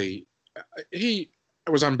Chelsea, he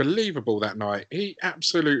was unbelievable that night. He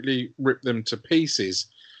absolutely ripped them to pieces.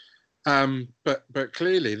 But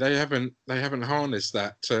clearly they haven't harnessed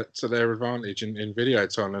that to their advantage in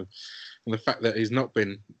Videoton, and the fact that he's not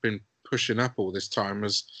been pushing up all this time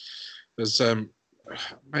has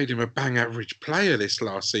made him a bang average player this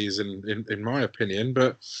last season, in my opinion.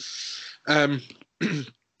 But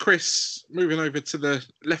Chris, moving over to the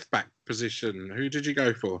left back position, who did you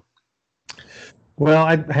go for? Well,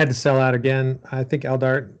 I had to sell out again. I think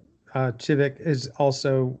Eldar Civic is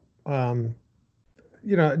also,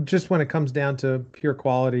 just when it comes down to pure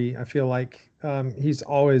quality, I feel like he's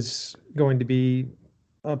always going to be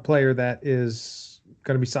a player that is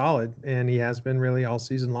going to be solid, and he has been really all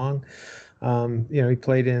season long. He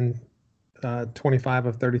played in 25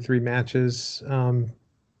 of 33 matches.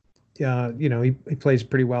 He plays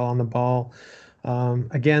pretty well on the ball.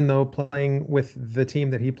 Again, though, playing with the team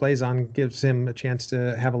that he plays on gives him a chance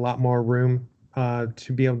to have a lot more room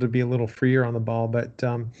to be able to be a little freer on the ball. But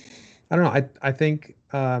I don't know. I think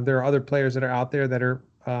there are other players that are out there that are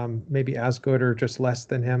maybe as good or just less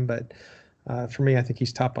than him. But for me, I think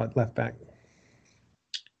he's top at left back.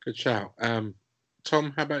 Good shout.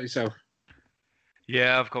 Tom, how about yourself?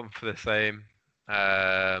 Yeah, I've gone for the same.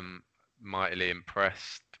 Mightily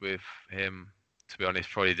impressed with him. To be honest,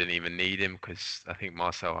 probably didn't even need him because I think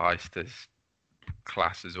Marcel Heister's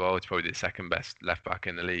class as well. It's probably the second best left back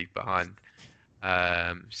in the league behind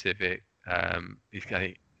Civic. I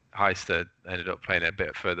think Heister ended up playing a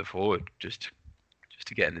bit further forward just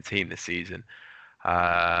to get in the team this season.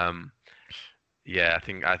 I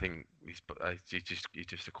think he's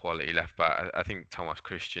just a quality left back. I think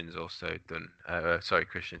Christian Thomas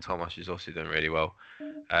has also done really well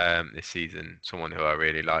this season. Someone who I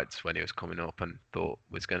really liked when he was coming up and thought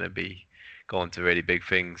was going to go on to really big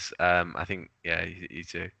things. I think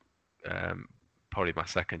he's probably my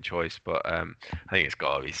second choice, but I think it's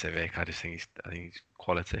got to be Civic. I think he's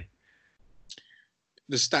quality.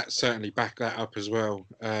 The stats certainly back that up as well.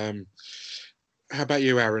 How about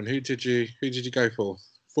you, Aaron? Who did you go for?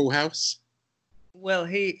 Full house? Well,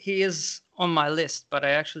 he is on my list, but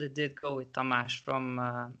I actually did go with Tamás from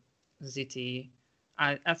ZTE.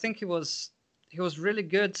 I think he was really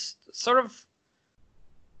good. Sort of,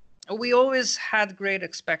 we always had great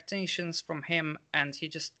expectations from him, and he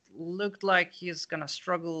just looked like he's gonna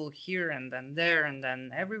struggle here and then there and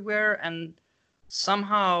then everywhere. And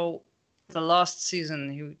somehow, the last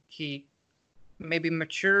season he maybe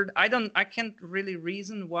matured. I can't really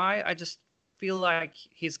reason why. I just feel like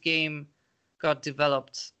his game got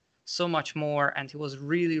developed so much more, and he was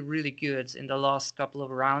really, really good in the last couple of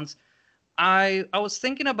rounds. I was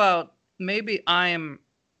thinking about maybe I'm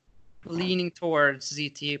leaning towards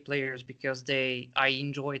ZTA players because I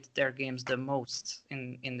enjoyed their games the most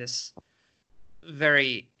in this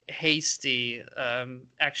very hasty,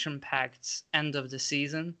 action-packed end of the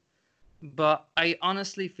season. But I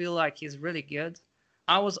honestly feel like he's really good.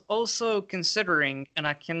 I was also considering, and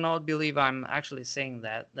I cannot believe I'm actually saying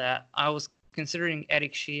that I was considering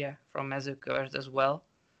Eric Shia from Mezőköves as well.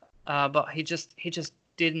 But he just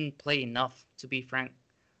didn't play enough, to be frank.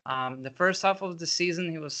 The first half of the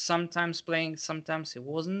season, he was sometimes playing, sometimes he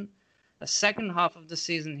wasn't. The second half of the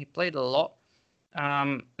season, he played a lot.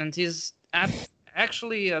 And he's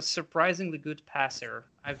actually a surprisingly good passer.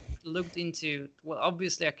 I've looked into, well,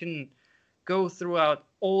 obviously I couldn't go throughout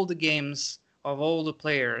all the games of all the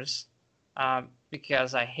players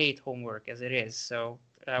because I hate homework as it is. So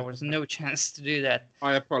there was no chance to do that.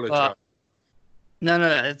 I apologize. But, no,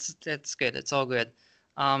 it's good. It's all good.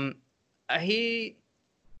 I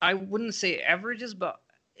wouldn't say averages, but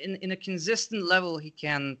in a consistent level, he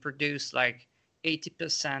can produce like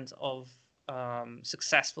 80% of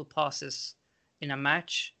successful passes in a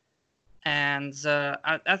match. And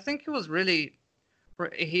I think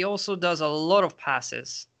he also does a lot of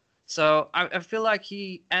passes. So I feel like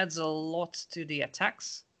he adds a lot to the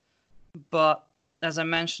attacks. But as I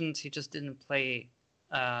mentioned, he just didn't play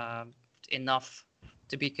enough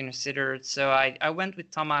to be considered. So I went with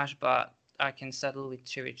Tamás, but I can settle with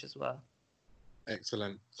Civic as well.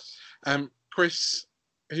 Excellent. Chris,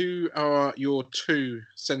 who are your two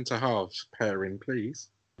centre halves pairing, please?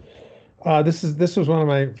 This was one of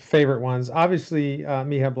my favorite ones. Obviously,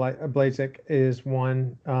 Miha Blazic is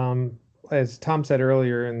one. As Tom said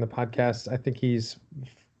earlier in the podcast, I think he's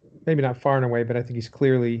maybe not far and away, but I think he's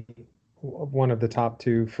clearly one of the top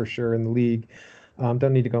two for sure in the league.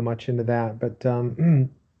 Don't need to go much into that, but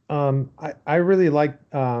I really like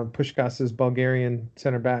Puskás's Bulgarian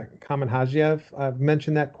center back, Kamen Hajiev. I've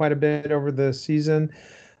mentioned that quite a bit over the season.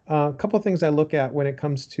 A couple of things I look at when it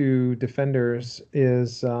comes to defenders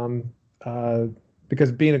is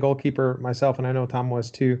because being a goalkeeper myself, and I know Tom was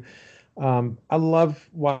too, I love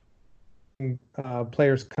watching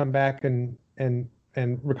players come back and win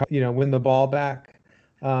the ball back.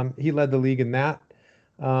 He led the league in that.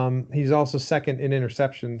 He's also second in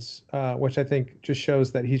interceptions, which I think just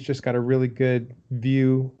shows that he's just got a really good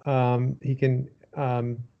view. He can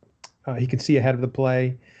see ahead of the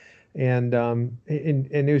play, and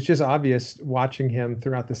it was just obvious watching him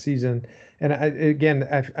throughout the season. And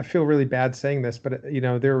I feel really bad saying this, but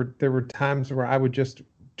there were times where I would just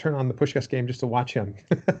turn on the Puskás game just to watch him.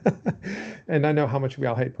 And I know how much we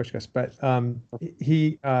all hate Puskás, but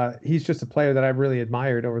he's just a player that I've really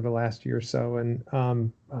admired over the last year or so, and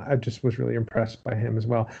I just was really impressed by him as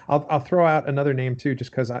well. I'll throw out another name too,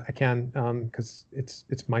 just because I can, because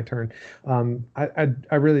it's my turn.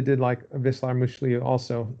 I really did like Wisla Mušlī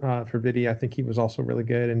also for Vidi. I think he was also really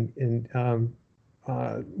good, and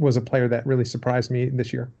was a player that really surprised me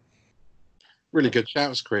this year. Really good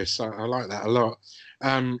shouts, Chris. I like that a lot.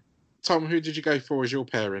 Tom, who did you go for as your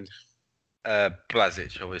pairing?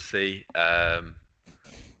 Blažič, obviously. And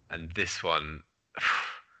this one,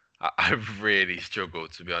 I really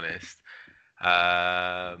struggled, to be honest.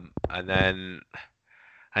 And then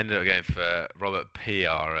I ended up going for Robert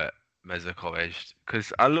PR at Mezőkövesd,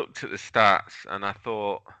 because I looked at the stats and I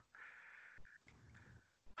thought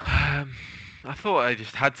I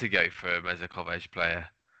just had to go for a Mezőkövesd player.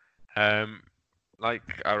 Like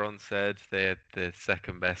Aaron said, they had the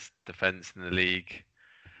second best defence in the league.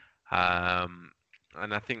 And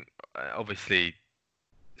I think obviously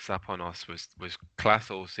Saponos was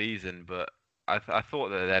class all season, but I thought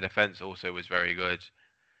that their defence also was very good,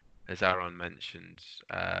 as Aaron mentioned.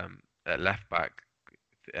 At left back,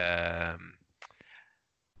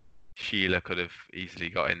 Sheila could have easily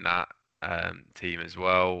got in that team as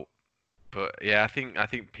well. But yeah, I think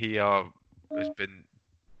PR has been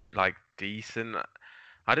like decent.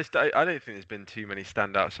 I don't think there's been too many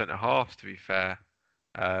standout centre halves, to be fair,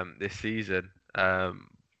 this season.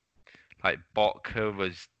 Like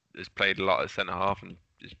Botka has played a lot at centre half and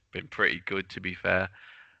has been pretty good, to be fair.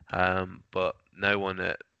 But no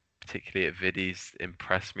one particularly at Vidi's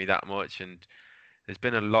impressed me that much, and there's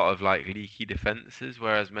been a lot of like leaky defences,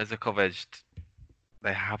 whereas Mezőkövesd,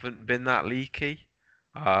 they haven't been that leaky.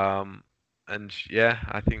 And yeah,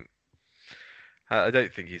 I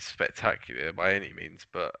don't think he's spectacular by any means,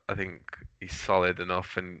 but I think he's solid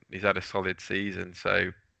enough, and he's had a solid season.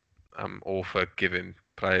 So I'm all for giving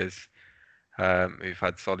players who've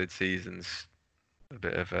had solid seasons a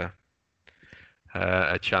bit of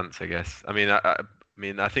a chance, I guess. I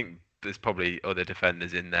mean, I think there's probably other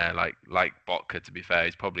defenders in there, like Botka. To be fair,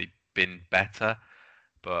 he's probably been better,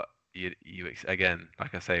 but you again,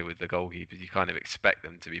 like I say, with the goalkeepers, you kind of expect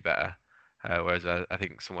them to be better. Whereas I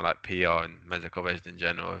think someone like PR and Mezőkövesd in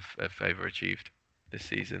general have overachieved this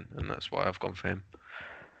season, and that's why I've gone for him.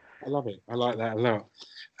 I love it. I like that a lot.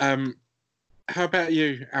 How about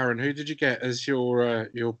you, Aaron? Who did you get as your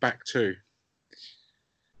back two?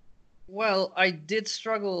 Well, I did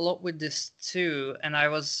struggle a lot with this too, and I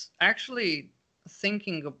was actually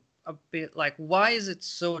thinking a bit like, why is it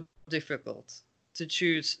so difficult to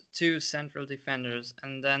choose two central defenders?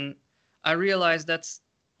 And then I realized that's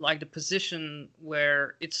like the position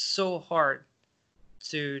where it's so hard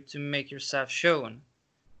to make yourself shown.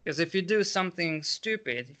 Because if you do something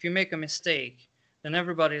stupid, if you make a mistake, then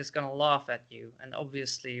everybody is going to laugh at you. And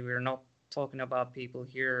obviously, we're not talking about people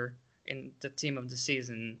here in the team of the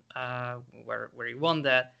season where you won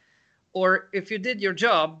that. Or if you did your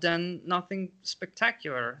job, then nothing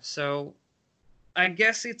spectacular. So I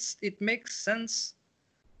guess it makes sense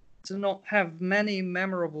to not have many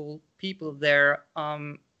memorable people there.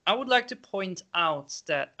 I would like to point out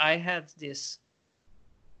that I had this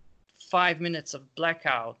 5 minutes of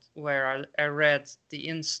blackout where I read the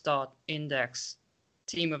Instat Index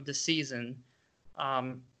team of the season.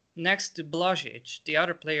 Next to Blažič, the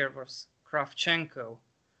other player was Kravchenko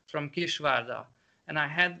from Kisvárda, and I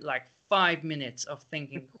had like 5 minutes of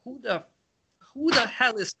thinking, who the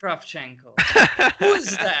hell is Kravchenko? Who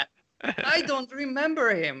is that? I don't remember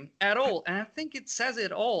him at all, and I think it says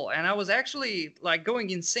it all. And I was actually like going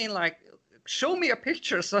insane, like, show me a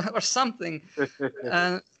picture or something.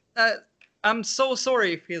 I'm so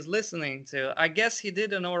sorry if he's listening to. I guess he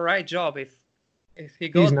did an all right job if he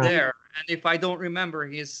got there, and if I don't remember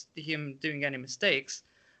him doing any mistakes.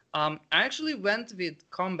 I actually went with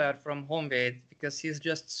Combat from Honvéd because he's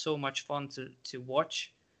just so much fun to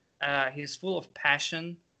watch. He's full of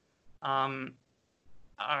passion.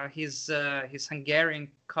 His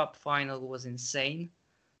Hungarian Cup final was insane.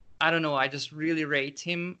 I don't know. I just really rate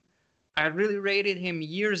him. I really rated him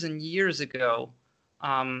years and years ago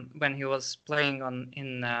when he was playing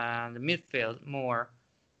in the midfield more.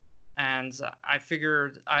 And I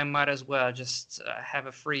figured I might as well just have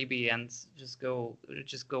a freebie and just go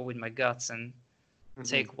with my guts and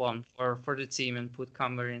take one for the team and put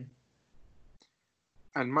Camber in.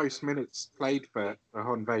 And most minutes played for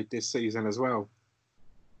Honvéd this season as well.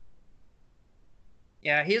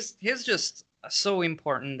 Yeah, he's just so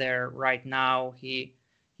important there right now. He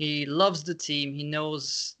loves the team. He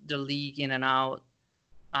knows the league in and out.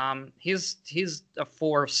 He's a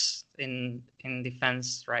force in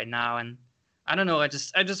defense right now, and I don't know. I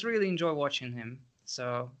just really enjoy watching him.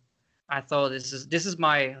 So I thought this is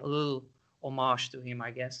my little homage to him,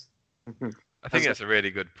 I guess. I think that's a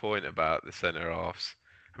really good point about the centre halves.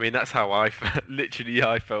 I mean, that's how I felt. Literally,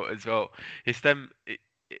 I felt as well. It's them.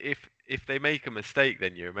 If they make a mistake,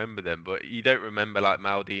 then you remember them, but you don't remember like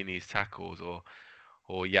Maldini's tackles or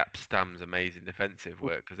Jaap Stam's amazing defensive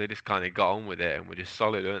work because they just kind of got on with it and were just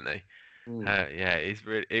solid, weren't they? Yeah,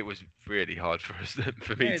 it was really hard for us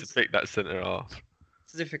for me to pick that centre half.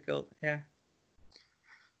 It's difficult, yeah.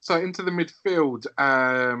 So into the midfield,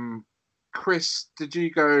 Chris, did you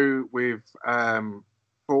go with 4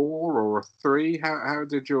 or 3? How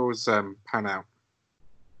did yours pan out?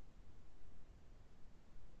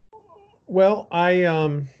 Well,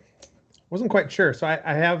 I wasn't quite sure. So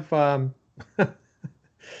I have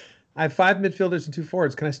I have 5 midfielders and 2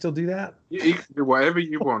 forwards. Can I still do that? You can do whatever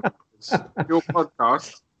you want. It's your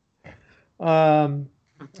podcast.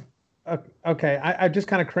 Okay, I just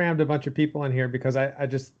kind of crammed a bunch of people in here because I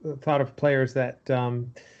just thought of players that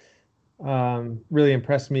really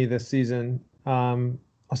impressed me this season. I'll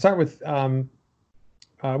start with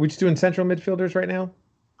we just doing central midfielders right now?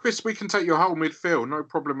 Chris, we can take your whole midfield, no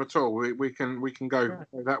problem at all. We can go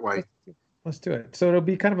that way. Let's do it. So it'll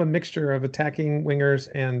be kind of a mixture of attacking wingers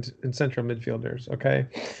and central midfielders. Okay.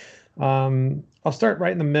 I'll start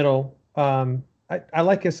right in the middle. I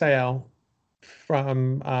like Isael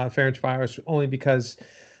from Ferencváros only because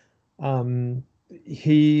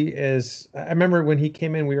he is. I remember when he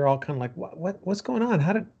came in, we were all kind of like, what's going on?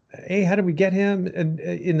 How did we get him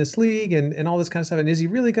in this league and all this kind of stuff? And is he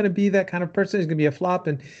really going to be that kind of person? He's going to be a flop,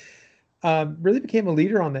 and really became a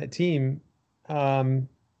leader on that team.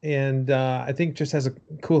 And I think just has a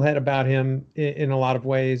cool head about him in a lot of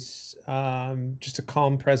ways. Just a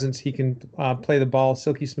calm presence. He can play the ball,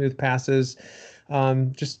 silky smooth passes,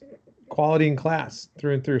 just quality and class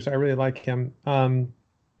through and through. So I really like him.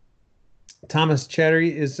 Thomas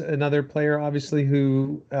Cherry is another player, obviously,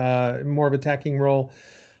 who more of attacking role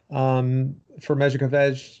for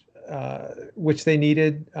Mezhkovej, which they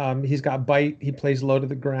needed. He's got bite. He plays low to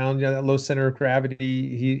the ground. That low center of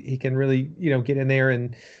gravity. He can really get in there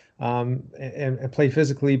and play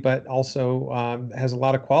physically, but also has a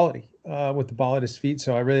lot of quality with the ball at his feet.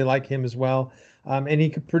 So I really like him as well. And he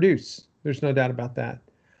could produce. There's no doubt about that.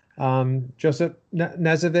 Josip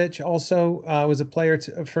Knežević also was a player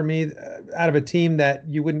for me out of a team that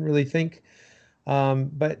you wouldn't really think,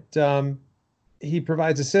 but he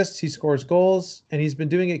provides assists, he scores goals, and he's been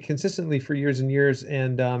doing it consistently for years and years.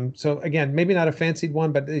 And so again, maybe not a fancied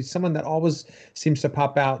one, but he's someone that always seems to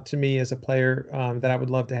pop out to me as a player that I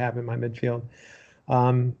would love to have in my midfield.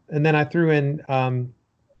 And then I threw in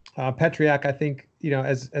Petriak. I think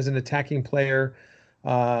as an attacking player.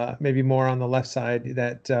 Maybe more on the left side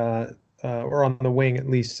or on the wing, at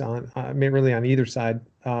least really on either side,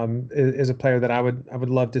 is a player that I would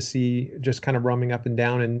love to see just kind of roaming up and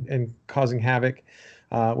down and causing havoc,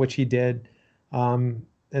 which he did. And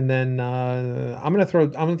then I'm gonna throw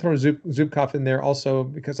Zubkov in there also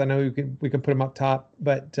because I know we can put him up top,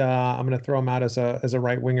 but I'm gonna throw him out as a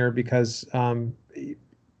right winger because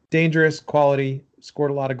dangerous, quality, scored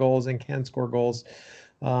a lot of goals and can score goals.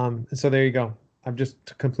 And so there you go. I've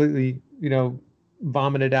just completely,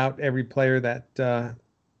 vomited out every player that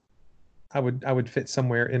I would fit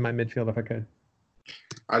somewhere in my midfield if I could.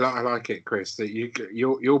 I like it, Chris. That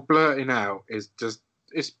you're blurting out is just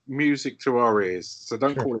it's music to our ears. So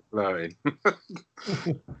don't call it blurting.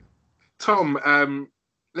 Tom,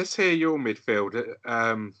 let's hear your midfield.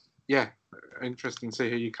 Yeah, interesting to see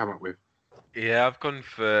who you come up with. Yeah, I've gone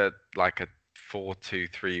for like a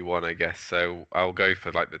 4-2-3-1, I guess. So I'll go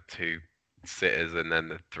for like the 2 sitters and then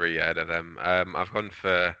the 3 ahead of them. I've gone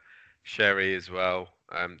for Sherry as well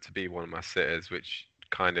to be one of my sitters, which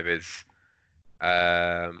kind of is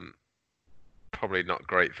probably not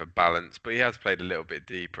great for balance, but he has played a little bit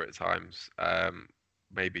deeper at times.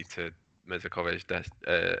 Maybe to Mezhkovej's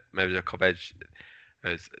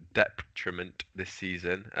detriment this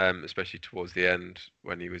season, especially towards the end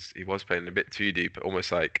when he was playing a bit too deep,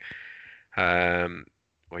 almost like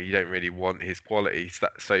you don't really want his quality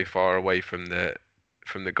so far away from the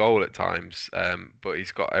goal at times, but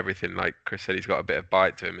he's got everything. Like Chris said, he's got a bit of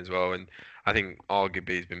bite to him as well, and I think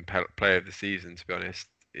arguably he's been player of the season, to be honest.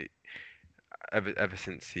 Ever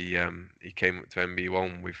since he came up to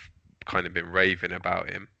MB1, we've kind of been raving about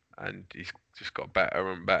him, and he's just got better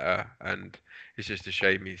and better, and it's just a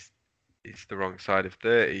shame he's the wrong side of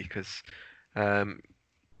 30 because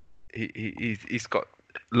he's got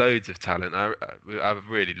loads of talent. I've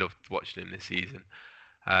really loved watching him this season.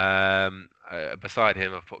 Beside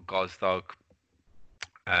him, I've put Gosdog.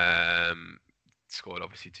 Scored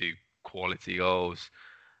obviously 2 quality goals.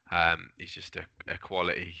 He's just a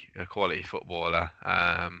quality footballer.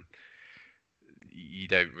 You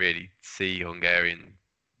don't really see Hungarian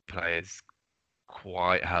players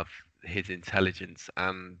quite have his intelligence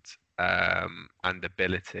and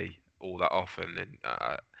ability all that often, and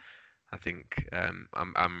I think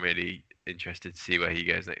I'm really interested to see where he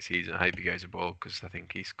goes next season. I hope he goes abroad because I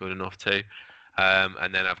think he's good enough too.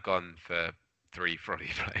 And then I've gone for 3 Frodi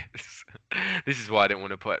players. This is why I didn't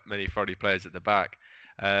want to put many Frodi players at the back,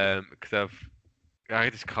 because I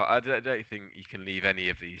just can't. I don't think you can leave any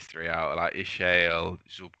of these 3 out. Like Ishael,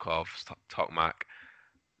 Zubkov, Tokmak.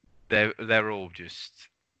 They're all just,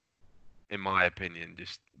 in my opinion,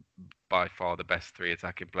 just by far the best 3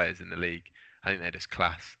 attacking players in the league. I think they're just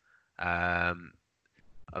class. I've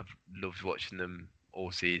loved watching them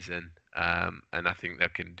all season, and I think they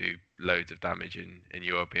can do loads of damage in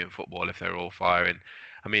European football if they're all firing.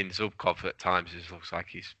 I mean, Zubkov at times just looks like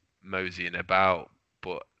he's moseying about,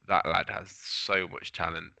 but that lad has so much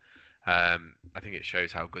talent. I think it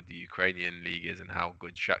shows how good the Ukrainian league is and how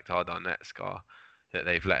good Shakhtar Donetsk are that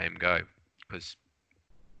they've let him go. Because,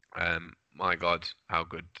 my God, how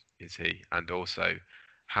good is he? And also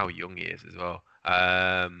how young he is as well.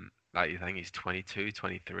 Like, you think he's 22,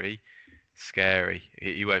 23. Scary.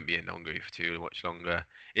 He won't be in Hungary for too much longer.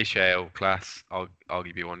 Ishael, class,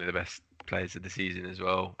 arguably one of the best players of the season as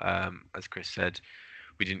well. As Chris said,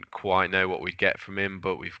 we didn't quite know what we'd get from him,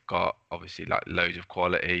 but we've got obviously like loads of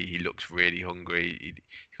quality. He looks really hungry.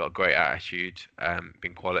 He's got a great attitude,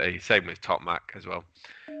 been quality. Same with Tokmak as well.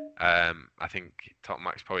 I think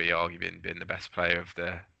Tokmak's probably arguably been the best player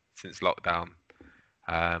since lockdown.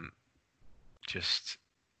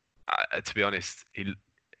 To be honest,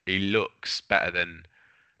 he looks better than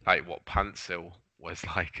like what Pansil was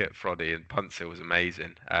like at Frodi, and Pansil was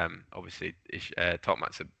amazing. Obviously,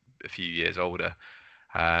 Tokmak's a few years older.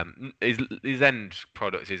 His end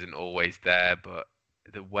product isn't always there, but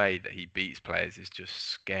the way that he beats players is just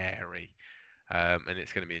scary. And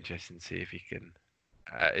it's going to be interesting to see if he can.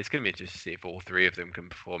 It's going to be interesting to see if all 3 of them can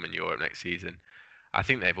perform in Europe next season. I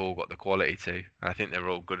think they've all got the quality to. I think they're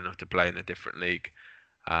all good enough to play in a different league.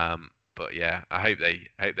 But yeah, I hope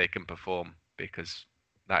they can perform, because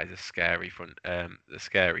that is a scary the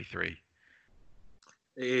scary 3.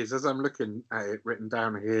 It is. As I'm looking at it written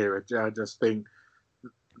down here, I just think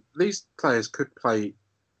these players could play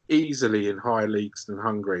easily in higher leagues than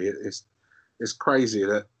Hungary. It's crazy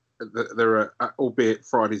that there are, albeit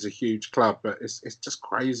Friday's a huge club, but it's just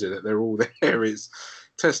crazy that they're all there. It's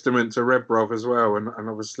testament to Rebrov as well, and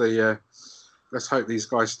obviously let's hope these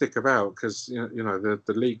guys stick about, because you know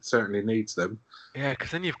the league certainly needs them. Yeah,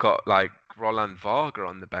 because then you've got like Roland Varga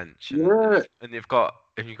on the bench, and you've got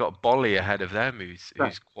Bolly ahead of them,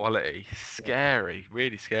 who's quality, scary,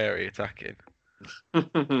 really scary attacking.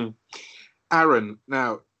 Aaron,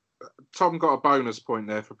 now Tom got a bonus point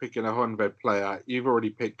there for picking a Honved player. You've already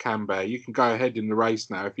picked Camber. You can go ahead in the race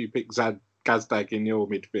now if you pick Gazdag in your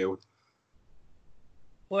midfield.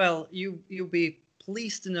 Well, you'll be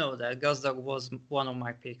pleased to know that Gazdag was one of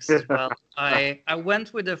my picks as well. I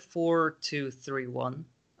went with a 4-2-3-1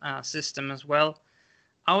 system as well.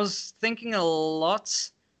 I was thinking a lot,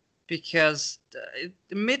 because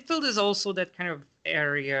the midfield is also that kind of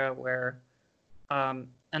area where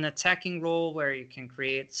an attacking role where you can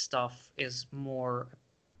create stuff is more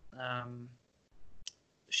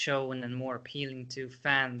shown and more appealing to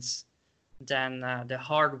fans than the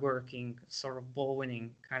hardworking sort of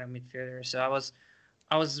ball-winning kind of midfielder. So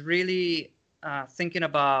I was really thinking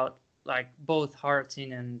about like both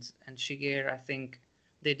Hartin and Shigeru. I think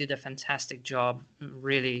they did a fantastic job,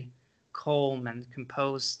 really calm and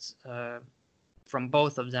composed from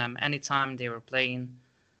both of them anytime they were playing.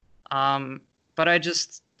 But I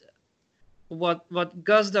just, what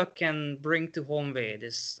Gazdag can bring to Honved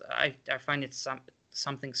is, I find it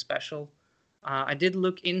something special. I did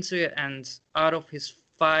look into it, and out of his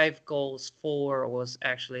 5 goals, 4 was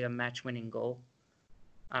actually a match-winning goal.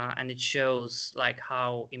 And it shows like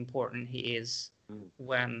how important he is.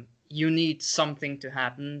 When you need something to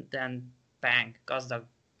happen, then bang, Gazdag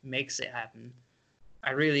makes it happen.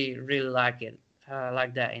 I really, really like it,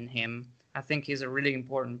 like that in him. I think he's a really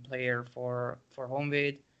important player for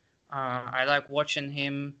Honved. I like watching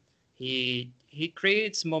him. He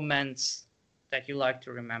creates moments that you like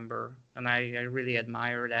to remember, and I really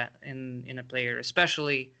admire that in a player,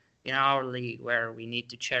 especially in our league where we need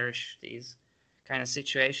to cherish these kind of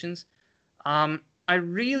situations. I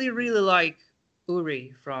really, really like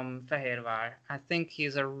Uri from Fehérvár. I think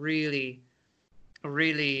he's a really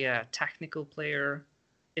technical player.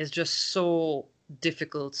 it's just so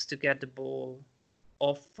difficult to get the ball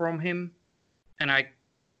off from him. And I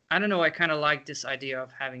don't know, I kind of like this idea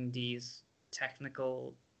of having these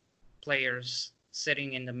technical players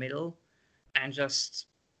sitting in the middle and just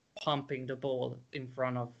pumping the ball in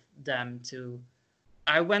front of them to.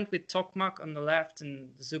 I went with Tokmak on the left and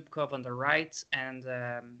Zubkov on the right and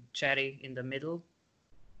Chetty in the middle.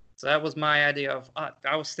 So that was my idea of.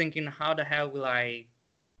 I was thinking, how the hell will I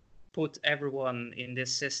put everyone in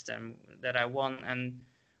this system that I want? And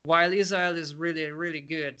while Israel is really, really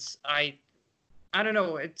good, I don't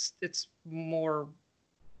know. It's more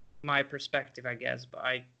my perspective, I guess. But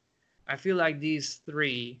I feel like these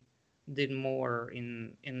three did more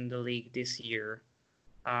in the league this year.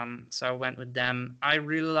 So I went with them. I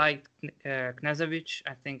really liked Knežević.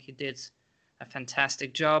 I think he did a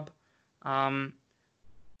fantastic job.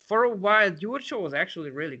 For a while, Jurčo was actually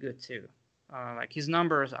really good too. Like his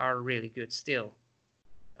numbers are really good still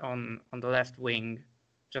on the left wing.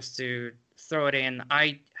 Just to throw it in,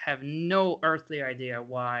 I have no earthly idea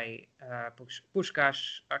why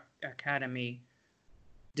Puskás Academy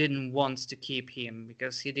didn't want to keep him,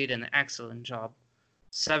 because he did an excellent job.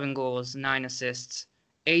 7 goals, 9 assists,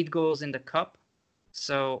 8 goals in the cup.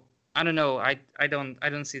 So I don't know. I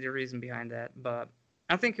don't see the reason behind that, but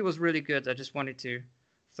I think it was really good. I just wanted to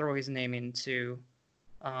throw his name into.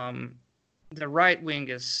 The right wing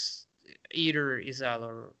is either Izal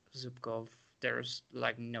or Zubkov. There's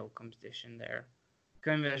like no competition there.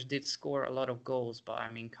 Knežević did score a lot of goals, but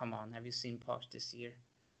I mean, come on, have you seen Poch this year?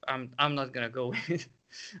 I'm not gonna go with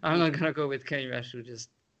Knežević, who just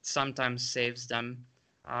sometimes saves them.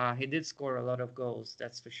 He did score a lot of goals,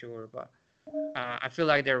 that's for sure, but I feel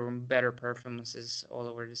like there were better performances all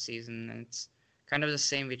over the season, and it's kind of the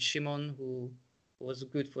same with Šimon, who was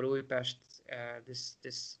good for Újpest.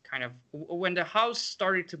 This kind of, when the house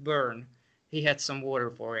started to burn, he had some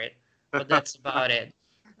water for it, but that's about it.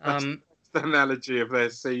 That's the analogy of their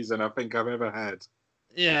season I think I've ever had.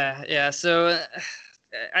 Yeah. So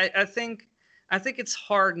I think it's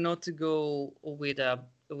hard not to go with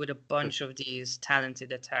a bunch of these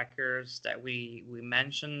talented attackers that we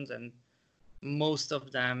mentioned, and most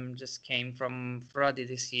of them just came from Fradi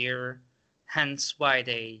this year, hence why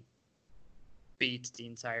they beat the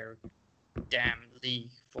entire damn league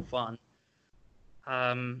for fun.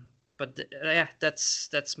 But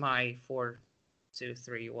that's my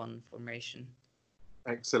 4-2-3-1 formation.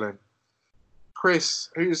 Excellent. Chris,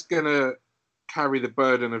 who's gonna carry the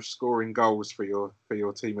burden of scoring goals for your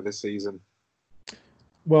team of the season?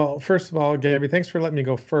 Well, first of all, Gabby, thanks for letting me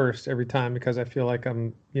go first every time, because I feel like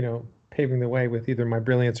I'm, paving the way with either my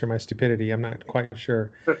brilliance or my stupidity. I'm not quite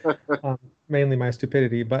sure. Mainly my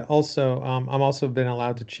stupidity, but also I'm also been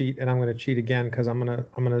allowed to cheat, and I'm going to cheat again because I'm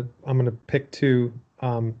gonna pick 2.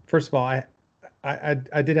 First of all, I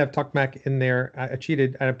did have Tokmak in there. I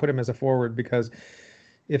cheated. I put him as a forward because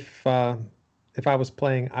if I was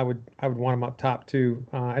playing, I would want him up top too.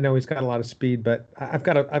 I know he's got a lot of speed, but I've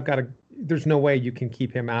got to. There's no way you can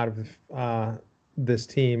keep him out of this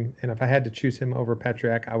team. And if I had to choose him over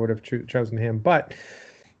Patriak, I would have chosen him. But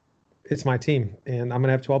it's my team, and I'm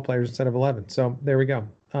gonna have 12 players instead of 11. So there we go.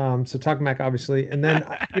 So Tokmak, obviously, and then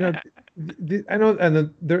I know,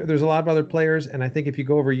 and there's a lot of other players, and I think if you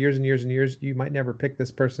go over years and years and years, you might never pick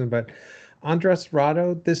this person. But Andras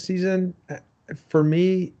Rado this season, for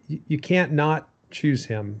me, you can't not choose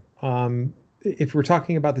him. If we're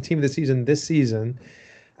talking about the team of the season this season,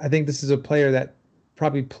 I think this is a player that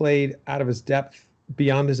probably played out of his depth,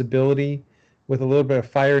 beyond his ability, with a little bit of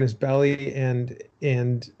fire in his belly, and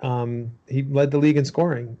he led the league in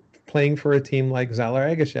scoring. Playing for a team like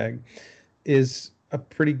Zalor Egesheg is a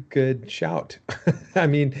pretty good shout. I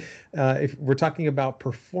mean, if we're talking about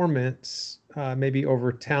performance, maybe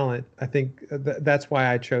over talent, I think that's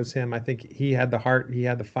why I chose him. I think he had the heart, he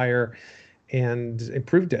had the fire, and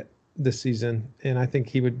improved it this season. And I think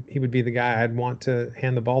he would be the guy I'd want to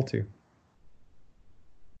hand the ball to.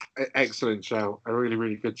 Excellent shout. A really,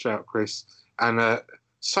 really good shout, Chris. And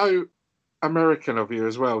so American of you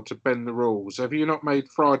as well to bend the rules. Have you not made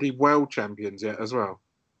Fradi world champions yet as well?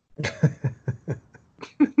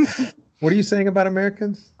 What are you saying about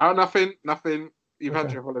Americans? Oh, nothing. You've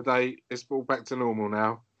had your holiday. It's all back to normal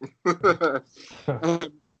now.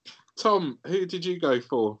 Tom, who did you go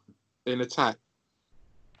for in attack?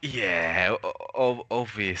 Yeah,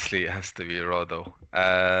 obviously it has to be Rado.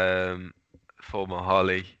 Former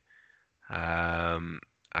Holly.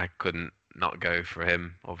 I couldn't not go for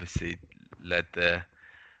him. Obviously led the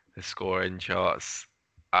scoring charts.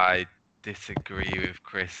 I disagree with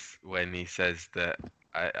Chris when he says that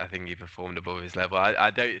I think he performed above his level. I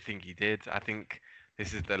don't think he did. I think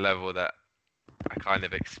this is the level that I kind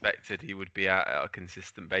of expected he would be at a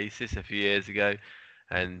consistent basis a few years ago,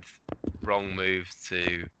 and wrong moves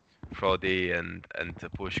to Frodi and to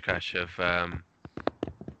Puskás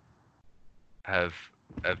have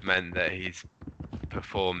meant that he's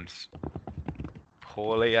performed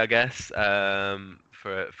poorly, I guess,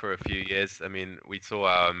 for a few years. I mean, we saw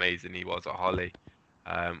how amazing he was at Holly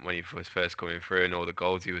when he was first coming through and all the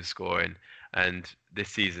goals he was scoring. And this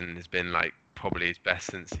season has been like probably his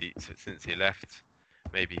best since he left,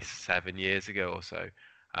 maybe 7 years ago or so.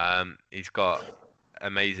 He's got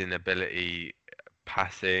amazing ability,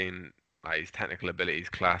 passing, like his technical ability is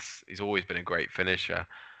class. He's always been a great finisher.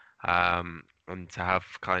 And to have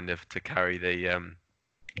kind of to carry the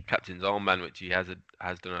captain's armband, which he has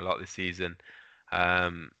done a lot this season,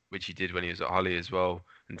 which he did when he was at Holly as well,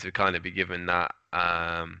 and to kind of be given that,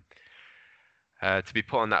 to be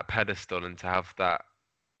put on that pedestal and to have that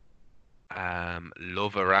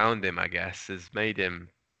love around him, I guess, has made him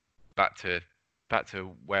back to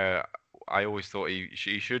where I always thought he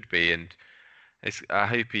should be. And I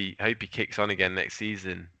hope he kicks on again next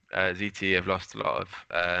season. ZTE have lost a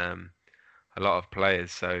lot of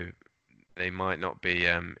players, so they might not be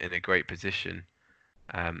in a great position.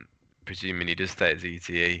 Presuming he does stay at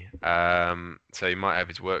ZTE, so he might have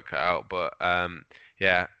his work cut out. But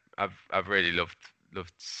yeah, I've really loved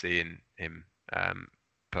seeing him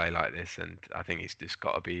play like this, and I think he's just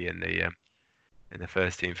got to be in the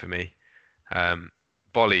first team for me.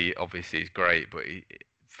 Bolly obviously is great, but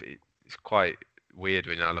it's quite weird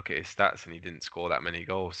when I look at his stats and he didn't score that many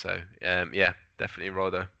goals. So yeah, definitely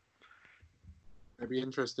Rodo. It'd be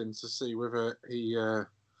interesting to see whether he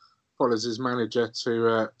follows his manager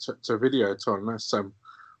to Videoton. That's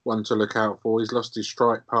one to look out for. He's lost his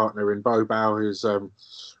strike partner in Bobau, who's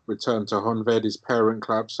returned to Honved, his parent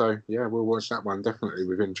club. So yeah, we'll watch that one definitely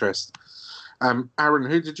with interest. Aaron,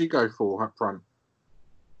 who did you go for up front?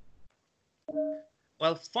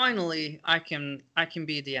 Well, finally, I can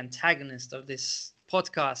be the antagonist of this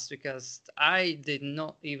podcast because I did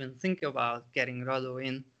not even think about getting Rodo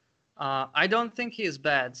in. I don't think he is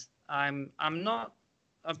bad. I'm not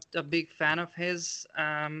a big fan of his.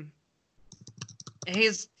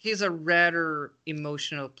 He's a rather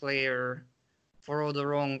emotional player for all the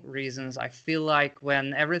wrong reasons. I feel like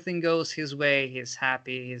when everything goes his way, he's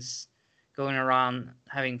happy. He's going around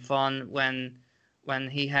having fun. When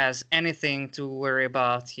he has anything to worry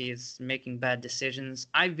about, he's making bad decisions.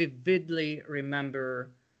 I vividly remember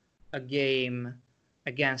a game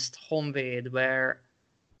against Honved where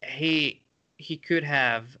he could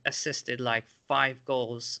have assisted like 5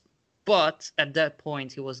 goals, but at that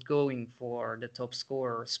point he was going for the top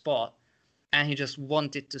scorer spot and he just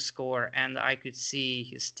wanted to score, and I could see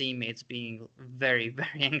his teammates being very,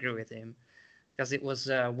 very angry with him because it was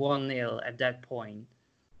 1-0 at that point.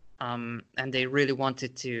 And they really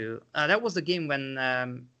wanted to. That was the game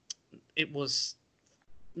when it was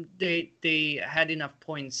they had enough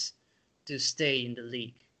points to stay in the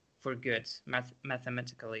league for good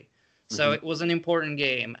mathematically. So it was an important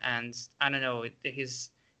game, and I don't know, his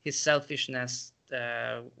selfishness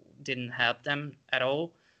didn't help them at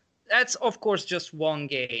all. That's of course just one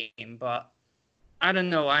game, but I don't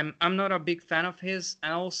know. I'm not a big fan of his,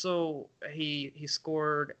 and also he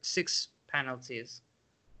scored 6 penalties.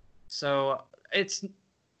 So it's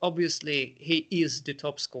obviously he is the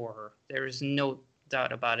top scorer. There is no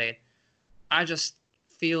doubt about it. I just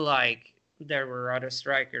feel like there were other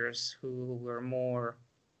strikers who were more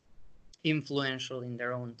influential in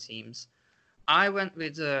their own teams. I went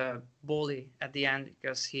with Bolly at the end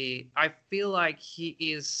because I feel like he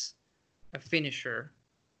is a finisher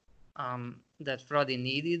that Frodi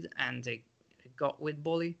needed, and they got with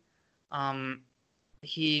Bolly.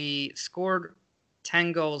 He scored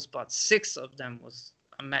 10 goals, but 6 of them was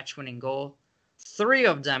a match-winning goal. 3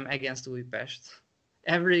 of them against Újpest.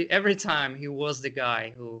 Every time he was the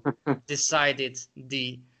guy who decided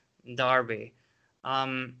the derby.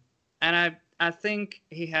 And I think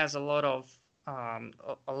he has a lot of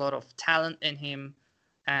talent in him.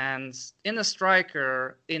 And in a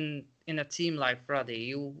striker, in a team like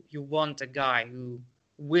Frodi, you want a guy who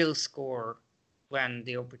will score when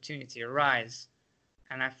the opportunity arises.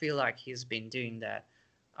 And I feel like he's been doing that.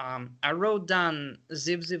 I wrote down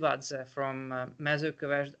Zivzivadze from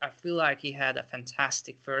Mezőköves. I feel like he had a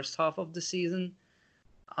fantastic first half of the season.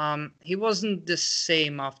 He wasn't the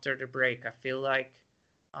same after the break, I feel like.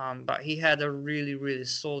 But he had a really, really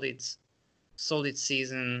solid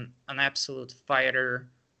season, an absolute fighter,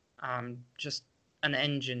 just an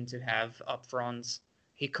engine to have up front.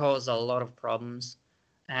 He caused a lot of problems.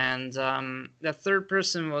 And the third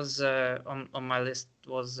person was on my list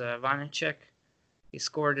was Vanecek. He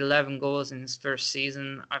scored 11 goals in his first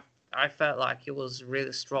season. I felt like he was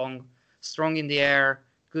really strong in the air,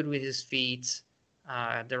 good with his feet,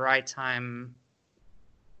 at the right time,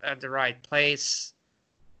 at the right place.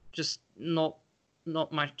 Just not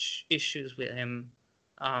much issues with him.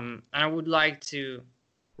 And I would like to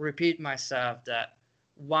repeat myself that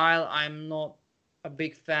while I'm not a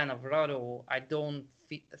big fan of Rado, I don't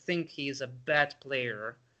think he's a bad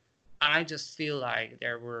player. I just feel like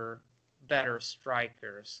there were better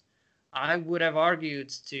strikers. I would have argued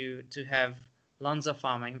to have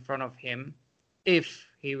Lanzafama in front of him if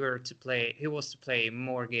he was to play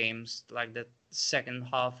more games, like the second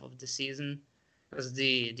half of the season, because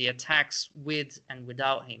the attacks with and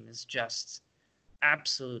without him is just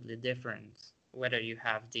absolutely different, whether you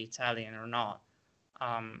have the Italian or not.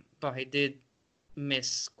 But he did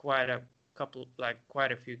miss quite a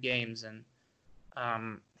few games, and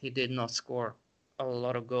he did not score a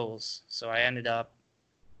lot of goals. So I ended up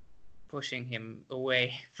pushing him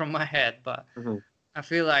away from my head. But I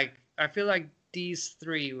feel like these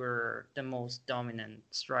three were the most dominant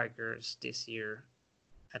strikers this year,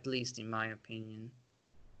 at least in my opinion.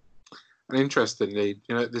 And interestingly,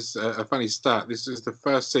 this a funny stat. This is the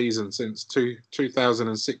first season since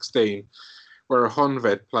 2016 where a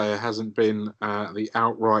Honved player hasn't been the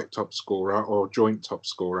outright top scorer or joint top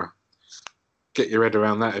scorer. Get your head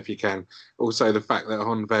around that if you can. Also, the fact that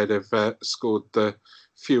Honved have scored the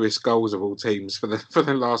fewest goals of all teams for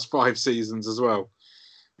the last 5 seasons as well.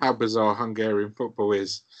 How bizarre Hungarian football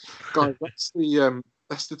is, guys.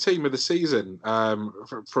 That's the team of the season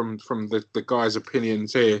from the guys'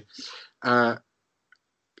 opinions here.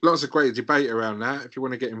 Lots of great debate around that. If you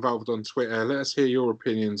want to get involved on Twitter, let us hear your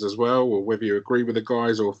opinions as well, or whether you agree with the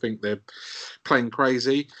guys or think they're playing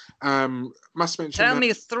crazy. Must mention. Tell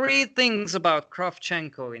me 3 things about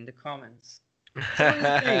Kravchenko in the comments. 3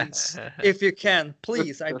 things, if you can,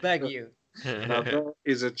 please. I beg you. Now that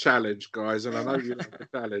is a challenge, guys, and I know you like the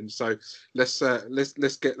challenge. So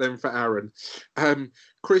let's get them for Aaron.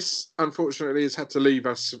 Chris, unfortunately, has had to leave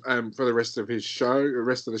us for the rest of the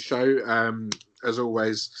show. As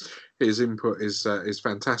always, his input is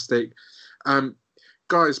fantastic.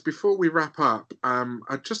 Guys, before we wrap up,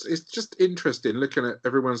 it's just interesting looking at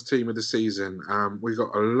everyone's team of the season. We've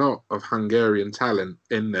got a lot of Hungarian talent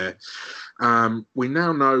in there. We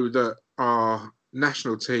now know that our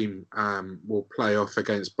national team will play off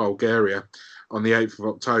against Bulgaria on the 8th of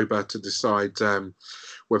October to decide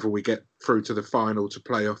whether we get through to the final to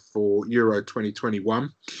play off for Euro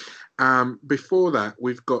 2021. Before that,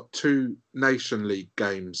 we've got 2 Nation League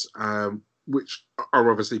games, which are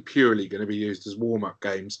obviously purely going to be used as warm-up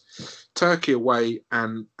games. Turkey away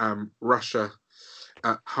and Russia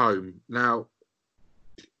at home. Now,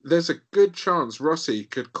 there's a good chance Rossi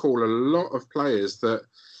could call a lot of players that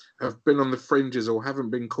have been on the fringes or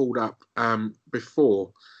haven't been called up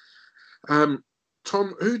before.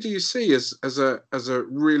 Tom, who do you see as a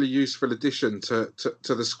really useful addition to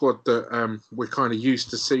the squad that we're kind of used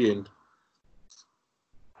to seeing?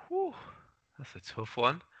 Whew, that's a tough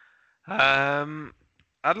one.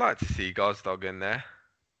 I'd like to see Gazdag in there,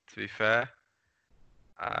 to be fair.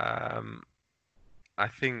 I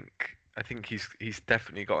think he's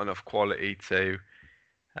definitely got enough quality to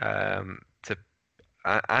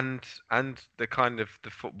and the kind of the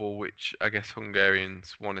football which I guess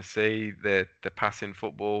Hungarians want to see, the passing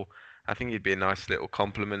football. I think he'd be a nice little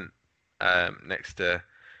complement next to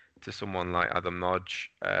someone like Adam Nagy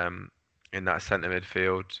in that centre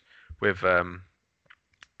midfield with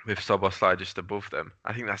Szoboszlai just above them.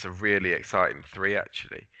 I think that's a really exciting 3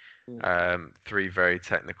 actually. 3 very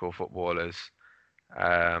technical footballers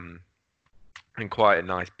and quite a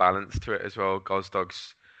nice balance to it as well.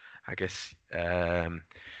 Gazdag's, I guess,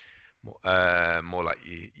 more like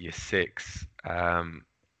your 6, and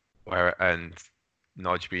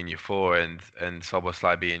Nagy being your 4, and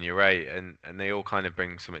Szoboszlai being your 8, and they all kind of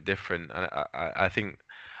bring something different. And I think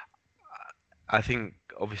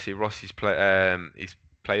obviously Rossi's he's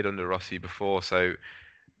played under Rossi before, so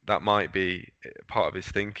that might be part of his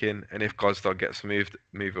thinking. And if Gazdag gets move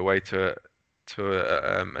away to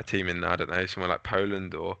a team in, I don't know, somewhere like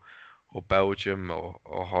Poland or Belgium or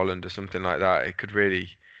Holland or something like that, it could really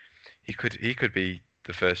he could be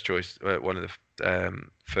the first choice, one of the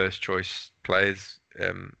first choice players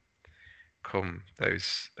come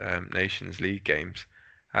those Nations League games.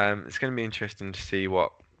 It's going to be interesting to see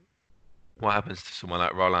what happens to someone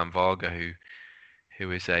like Roland Varga,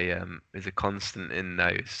 who is a constant in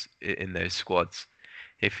those squads.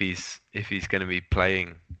 If he's going to be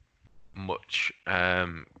playing much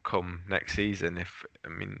come next season,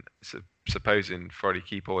 supposing Frody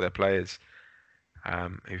keep all their players,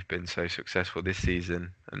 who've been so successful this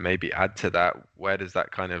season, and maybe add to that. Where does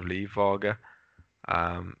that kind of leave Varga?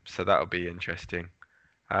 So that'll be interesting.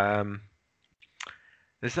 I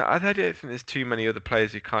don't think there's too many other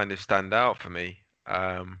players who kind of stand out for me.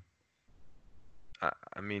 I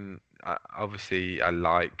mean, obviously I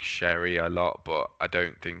like Sherry a lot, but I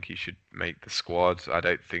don't think he should make the squad. I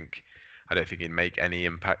don't think he'd make any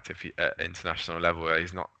impact if at international level.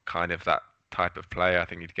 He's not kind of that type of player. I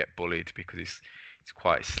think he'd get bullied because he's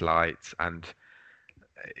quite slight, and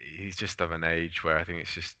he's just of an age where I think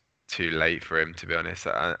it's just too late for him, to be honest.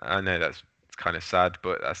 I know that's kind of sad,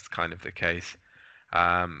 but that's kind of the case.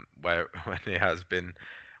 Where when he has been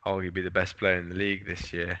arguably the best player in the league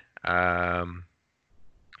this year.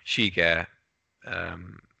 Shiger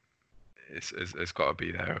has got to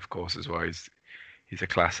be there, of course, as well. He's a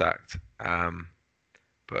class act.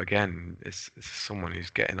 But again, it's someone who's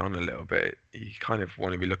getting on a little bit. You kind of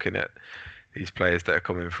want to be looking at these players that are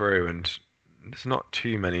coming through, and there's not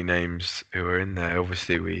too many names who are in there.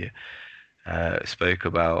 Obviously, we spoke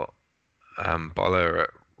about Boller at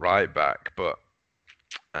right back, but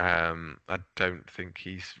I don't think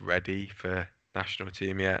he's ready for national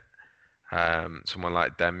team yet. Someone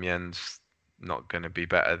like Demjan's not going to be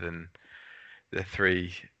better than the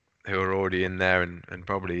three who are already in there, and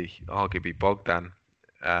probably arguably Bogdan.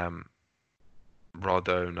 Rodo,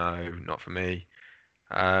 no, not for me.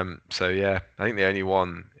 So yeah, I think the only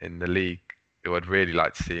one in the league who I'd really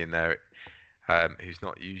like to see in there, who's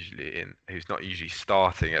not usually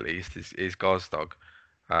starting at least, is Gosdog.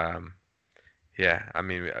 Yeah, I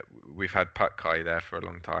mean, we've had Patkai there for a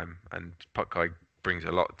long time, and Patkai brings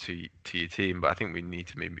a lot to your team, but I think we need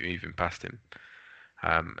to maybe move him past him.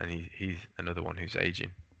 And he's another one who's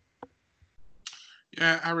aging.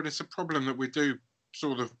 Yeah, Aaron, it's a problem that we do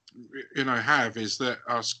sort of, have, is that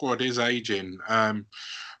our squad is aging.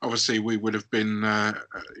 Obviously, we would have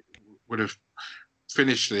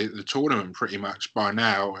finished the tournament pretty much by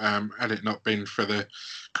now, had it not been for the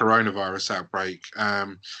coronavirus outbreak.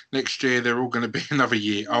 Next year, they're all going to be another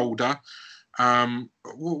year older.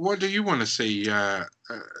 What do you want to see?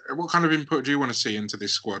 What kind of input do you want to see into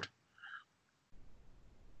this squad?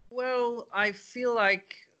 Well, I feel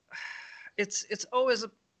like it's always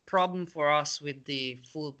a problem for us with the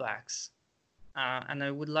fullbacks, and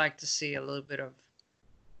I would like to see a little bit of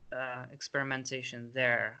experimentation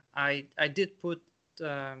there. I did put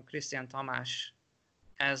Christian Tomáš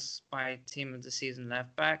as my team of the season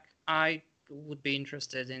left back. I would be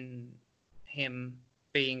interested in him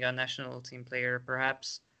being a national team player,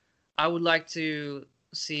 perhaps. I would like to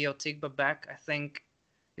see Otigba back. I think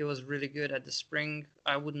he was really good at the spring.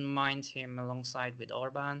 I wouldn't mind him alongside with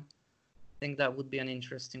Orban. I think that would be an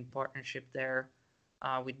interesting partnership there.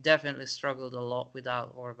 We definitely struggled a lot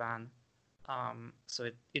without Orban. So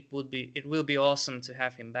it will be awesome to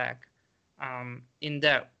have him back. In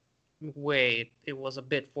that way, it was a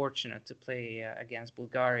bit fortunate to play against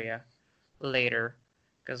Bulgaria later,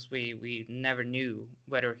 because we never knew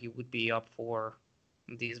whether he would be up for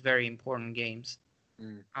these very important games.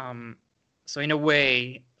 So in a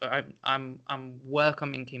way, I'm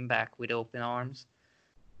welcoming him back with open arms.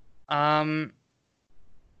 I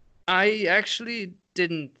actually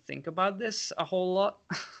didn't think about this a whole lot,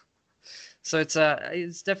 so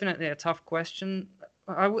it's definitely a tough question.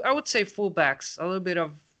 I would say fullbacks, a little bit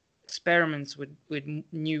of experiments with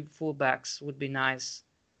new fullbacks would be nice.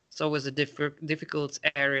 It's always a difficult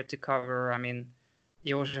area to cover. I mean,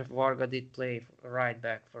 Josef Varga did play right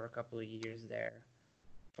back for a couple of years there,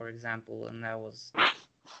 for example, and that was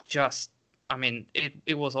just, I mean,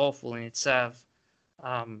 it was awful in itself,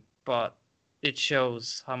 but it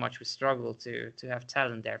shows how much we struggle to have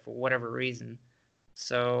talent there for whatever reason.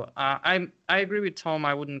 So I agree with Tom.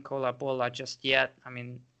 I wouldn't call up Bola just yet. I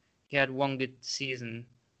mean, he had one good season,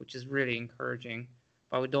 which is really encouraging,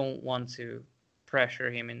 but we don't want to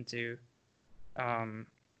pressure him into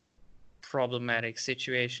problematic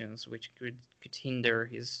situations which could hinder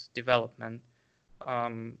his development.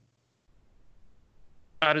 Other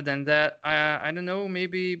than that, I don't know.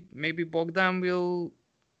 Maybe Bogdan will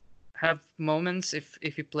have moments if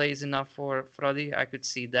he plays enough for Fradi. I could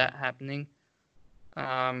see that happening.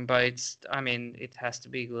 But it has to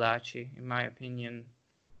be Gulaci, in my opinion,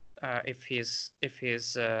 if he's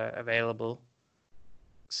available.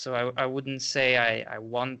 So I wouldn't say I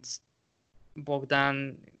want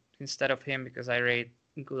Bogdan instead of him, because I rate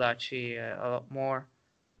Gulaci a lot more.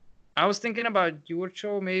 I was thinking about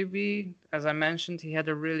Jurcho, maybe. As I mentioned, he had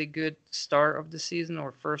a really good start of the season,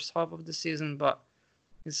 or first half of the season, but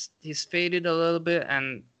he's faded a little bit,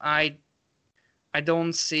 and I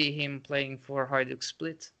don't see him playing for Hajduk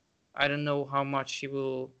Split. I don't know how much he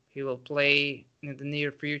will he will play in the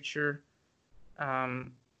near future.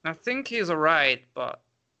 I think he's alright, but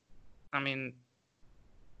I mean,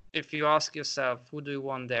 if you ask yourself, who do you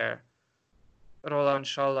want there? Roland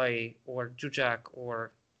Shalai or Zuzak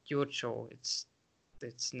or Gyurcsány,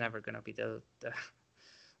 it's never gonna be the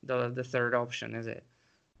third option, is it?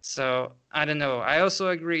 So I don't know. I also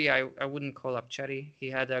agree. I wouldn't call up Chetty. He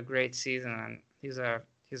had a great season and he's a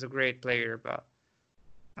great player, but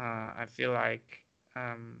I feel like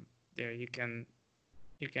you can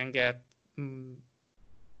get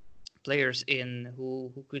players in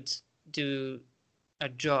who could do a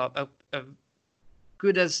job a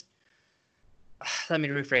good as. Let me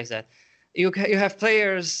rephrase that. You have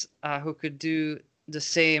players who could do the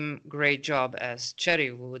same great job as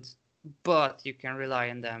Chetty would, but you can rely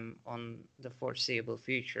on them on the foreseeable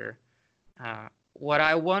future. What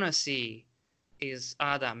I want to see is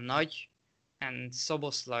Adam Nagy and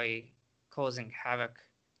Szoboszlai causing havoc.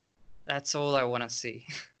 That's all I want to see.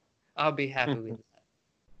 I'll be happy with that.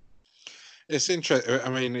 It's interesting. I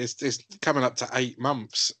mean, it's coming up to 8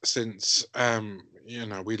 months since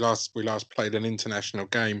we last played an international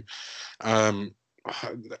game. I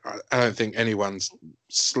don't think anyone's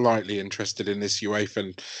slightly interested in this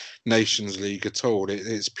UEFA Nations League at all.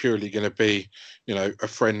 It's purely going to be, a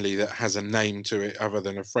friendly that has a name to it other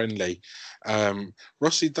than a friendly.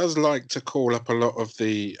 Rossi does like to call up a lot of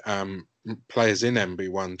the players in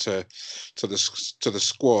MB1 to the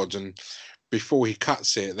squad, and before he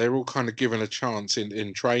cuts it, they're all kind of given a chance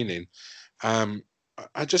in training.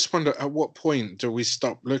 I just wonder, at what point do we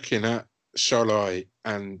stop looking at Shalai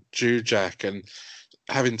and Zuzak and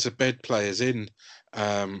having to bed players in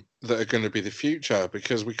that are going to be the future,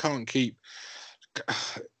 because we can't keep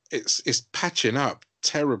it's patching up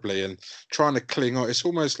terribly and trying to cling on. It's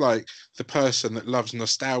almost like the person that loves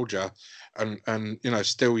nostalgia and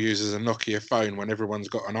still uses a Nokia phone when everyone's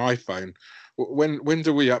got an iPhone. When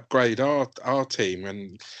do we upgrade our team?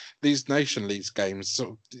 And these Nation Leagues games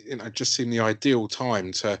sort of, just seem the ideal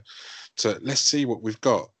time to let's see what we've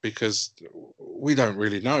got, because we don't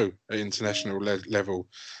really know at international level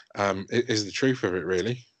is the truth of it,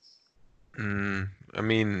 really. I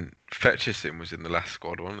mean, Fetcherson was in the last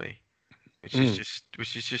squad, wasn't he?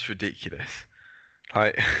 Which is just ridiculous.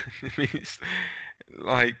 Like, I mean, it's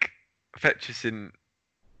like Fetcherson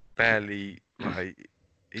barely, like,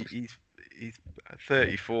 he's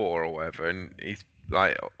 34 or whatever, and he's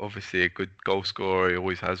like obviously a good goal scorer. He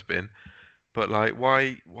always has been. But like,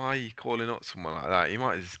 why are you calling up someone like that? You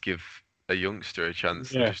might just give a youngster a chance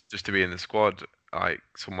just to be in the squad. Like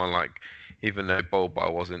someone like, even though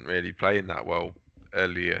Bolba wasn't really playing that well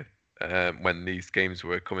earlier when these games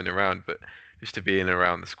were coming around, but just to be in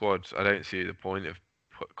around the squad, I don't see the point of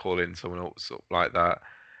calling someone else up like that.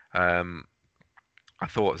 I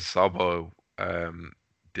thought Sabo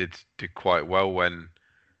did quite well when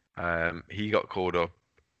he got called up.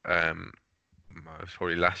 It was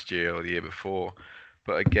probably last year or the year before,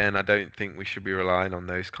 but again, I don't think we should be relying on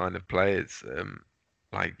those kind of players,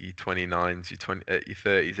 like your 29s, your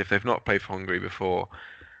 30s, if they've not played for Hungary before,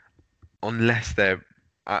 unless they're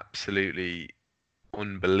absolutely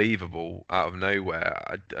unbelievable out of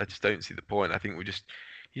nowhere. I just don't see the point. I think you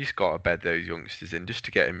just got to bed those youngsters in just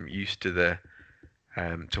to get them used to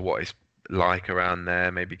to what it's like around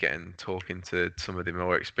there. Maybe talking to some of the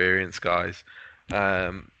more experienced guys.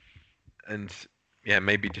 And yeah,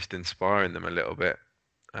 maybe just inspiring them a little bit.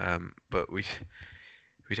 But we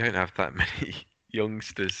don't have that many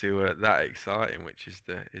youngsters who are that exciting, which is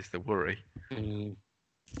the worry.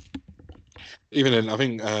 Even in, I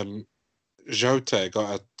think Jote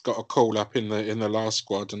got a call up in the last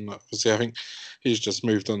squad, and obviously I think he's just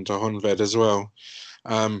moved on to Honved as well.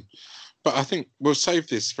 But I think we'll save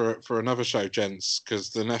this for another show, gents,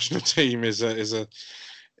 because the national team is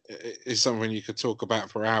something you could talk about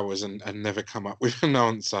for hours and never come up with an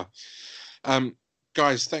answer.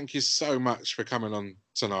 Guys, thank you so much for coming on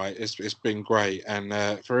tonight. It's been great, and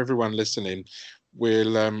for everyone listening,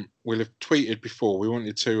 we'll have tweeted before. We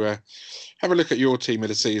wanted to have a look at your team of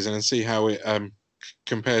the season and see how it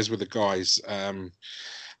compares with the guys.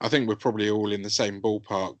 I think we're probably all in the same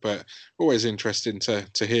ballpark, but always interesting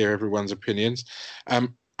to hear everyone's opinions.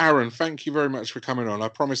 Aaron, thank you very much for coming on. I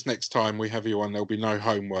promise next time we have you on, there'll be no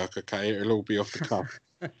homework, okay? It'll all be off the cuff.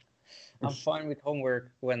 I'm fine with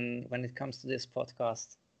homework when it comes to this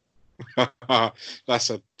podcast. That's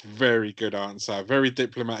a very good answer. Very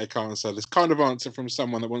diplomatic answer. This kind of answer from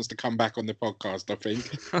someone that wants to come back on the podcast, I think.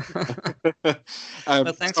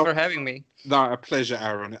 Well, thanks for having me. No, a pleasure,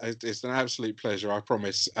 Aaron. It's an absolute pleasure, I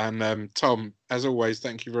promise. And Tom, as always,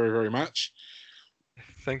 thank you very, very much.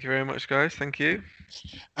 Thank you very much, guys. Thank you.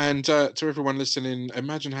 And to everyone listening,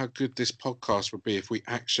 imagine how good this podcast would be if we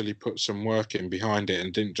actually put some work in behind it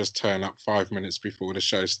and didn't just turn up 5 minutes before the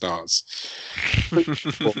show starts.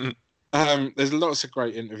 There's lots of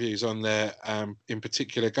great interviews on there. In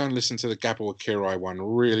particular, go and listen to the Gabor Kirai one.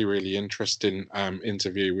 Really, really interesting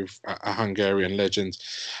interview with a Hungarian legend.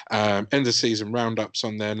 End of season roundups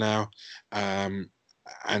on there now.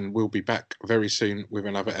 And we'll be back very soon with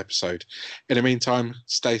another episode. In the meantime,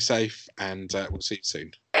 stay safe, and we'll see you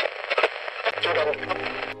soon.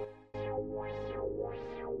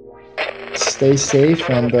 Stay safe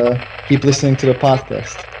and keep listening to the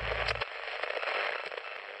podcast.